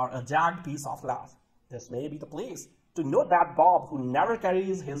or a jagged piece of glass. This may be the place to note that Bob, who never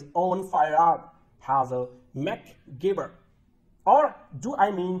carries his own firearm, has a MacGyver, or do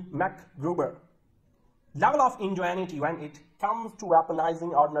I mean MacGruber, level of ingenuity when it comes to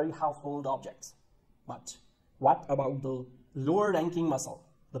weaponizing ordinary household objects. But what about the lower-ranking muscle,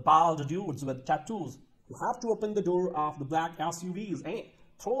 the bald dudes with tattoos who have to open the door of the black SUVs and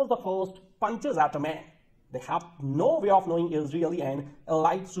throw the first punches at a man they have no way of knowing is really an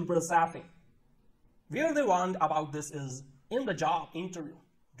elite super assassin? Where they warned about this is in the job interview.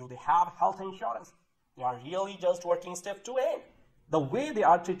 Do they have health insurance? They are really just working stiff to end. The way they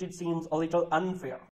are treated seems a little unfair.